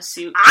put on a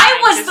suit. I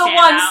was the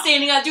one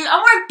standing out. Dude,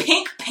 I'm wearing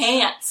pink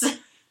pants.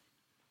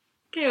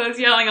 Kayla's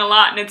yelling a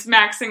lot, and it's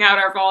maxing out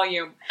our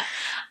volume.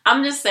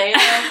 I'm just saying,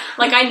 though,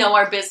 like, I know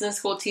our business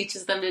school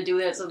teaches them to do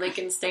that so they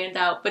can stand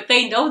out, but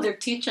they know they're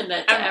teaching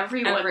that to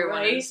everyone, Everyone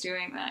right? is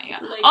doing that, yeah.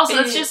 Like, also,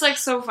 it's just, like,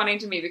 so funny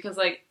to me, because,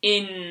 like,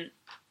 in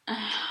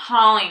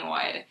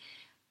Hollywood,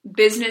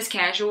 business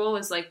casual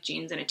is, like,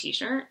 jeans and a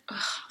t-shirt.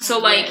 So,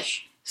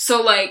 like,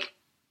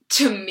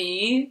 to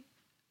me,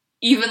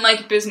 even,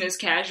 like, business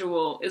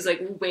casual is,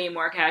 like, way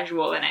more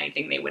casual than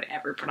anything they would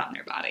ever put on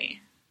their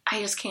body.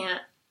 I just can't.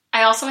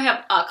 I also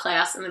have a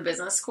class in the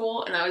business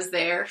school, and I was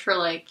there for,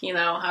 like, you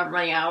know, however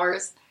many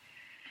hours.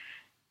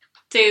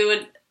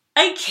 Dude,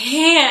 I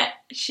can't.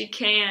 She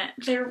can't.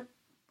 They're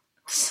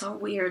so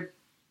weird.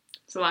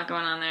 There's a lot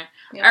going on there.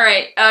 Yep. All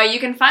right, you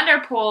can find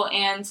our poll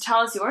and tell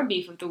us your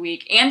beef of the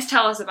week, and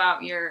tell us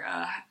about your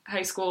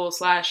high school /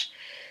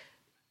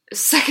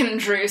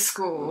 secondary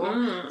school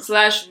 /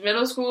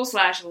 middle school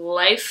 /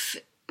 life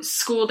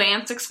school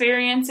dance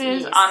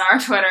experiences on our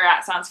Twitter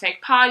at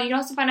SoundsFakePod. You can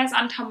also find us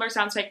on Tumblr,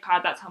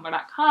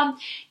 soundsfakepod.tumblr.com. You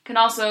can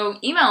also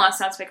email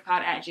us,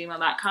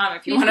 soundsfakepod@gmail.com,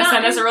 if you want to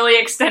send us a really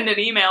extended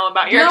email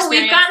about your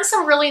experience. We've gotten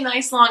some really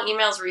nice long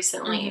emails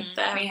recently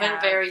that have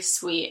been very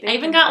sweet. I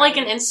even got, like,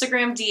 an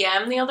Instagram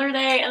DM the other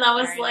day, and I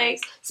was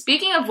like... Nice.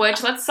 Speaking of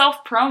which, let's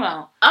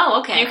self-promo. Oh,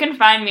 okay. You can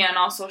find me on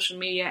all social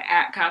media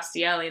at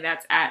Costielli.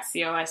 That's at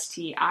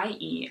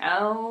Costiellie.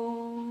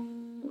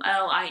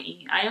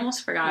 I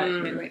almost forgot it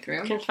midway through.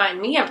 You can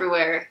find me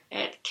everywhere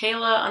at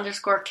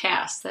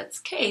Kayla_Cast. That's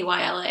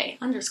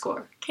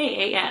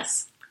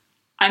KYLA_KAS.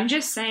 I'm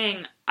just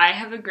saying, I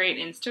have a great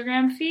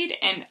Instagram feed,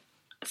 and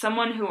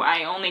someone who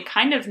I only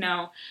kind of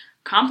know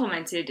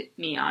complimented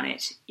me on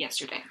it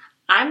yesterday.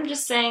 I'm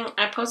just saying,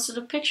 I posted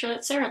a picture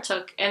that Sarah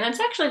took, and it's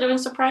actually doing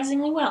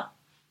surprisingly well.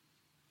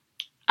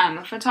 I'm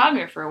a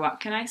photographer, what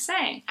can I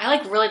say? I,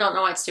 like, really don't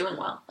know why it's doing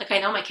well. Like, I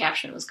know my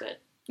caption was good.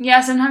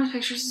 Yeah, sometimes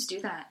pictures just do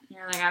that.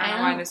 You're like, I don't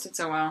know why this did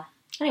so well.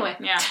 Anyway,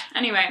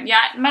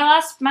 my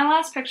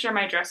last picture,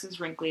 my dress is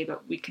wrinkly,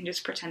 but we can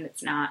just pretend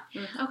it's not.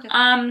 Okay.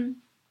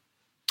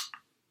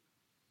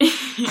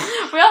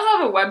 We also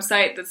have a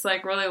website that's,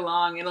 like, really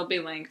long. It'll be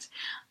linked.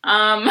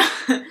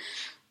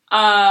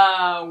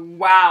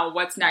 Wow,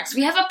 what's next?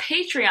 We have a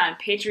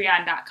Patreon,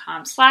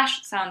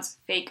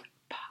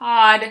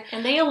 patreon.com/soundsfakepod.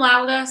 And they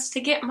allowed us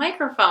to get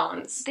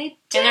microphones. They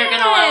did. And they're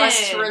going to allow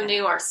us to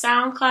renew our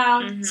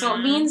SoundCloud. So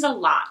it means a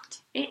lot.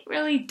 It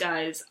really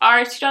does.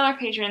 Our $2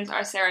 patrons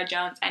are Sarah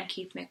Jones and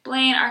Keith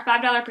McBlain. Our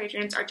 $5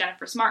 patrons are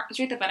Jennifer Smart,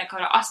 Aretha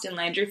Benacota, Austin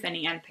Landry,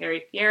 Finney, and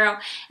Perry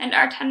Fierro. And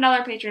our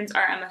 $10 patrons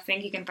are Emma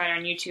Fink. You can find her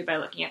on YouTube by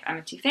looking up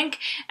Emma T. Fink.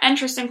 And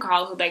Tristan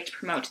Call, who'd like to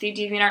promote the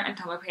DeviantArt and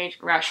Tumblr page,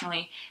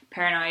 Rationally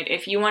Paranoid.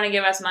 If you want to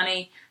give us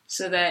money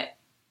so that...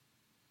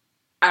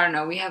 I don't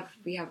know, we have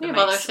the mics.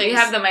 Other things. We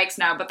have the mics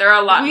now, but there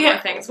are a lot more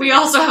things. We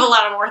also have a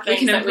lot of more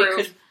things that we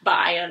could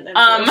buy and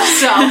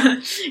so.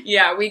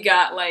 Yeah, we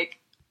got, like...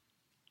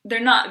 They're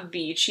not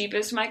the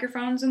cheapest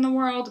microphones in the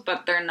world,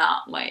 but they're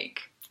not,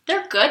 like...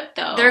 They're good,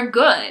 though. They're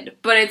good,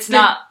 but it's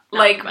not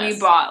like we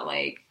bought,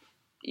 like,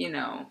 you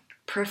know,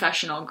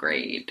 professional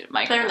grade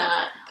microphones.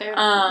 They're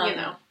not.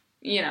 They're,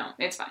 You know,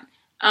 it's fine.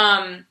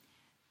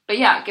 But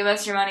yeah, give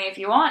us your money if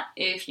you want.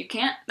 If you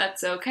can't,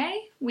 that's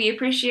okay. We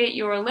appreciate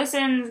your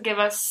listens. Give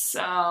us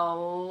a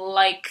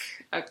like,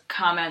 a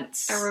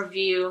comment. A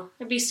review.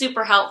 It'd be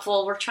super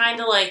helpful. We're trying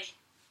to, like...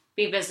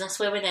 be business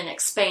women and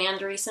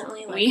expand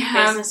recently. Like, we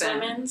have business been.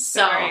 women.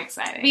 So very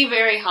exciting. Be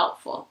very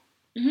helpful.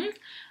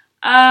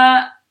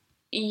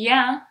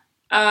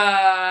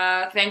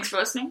 Thanks for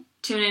listening.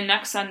 Tune in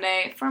next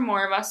Sunday for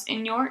more of us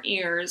in your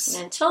ears.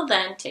 And until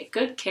then, take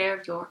good care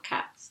of your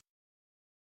cats.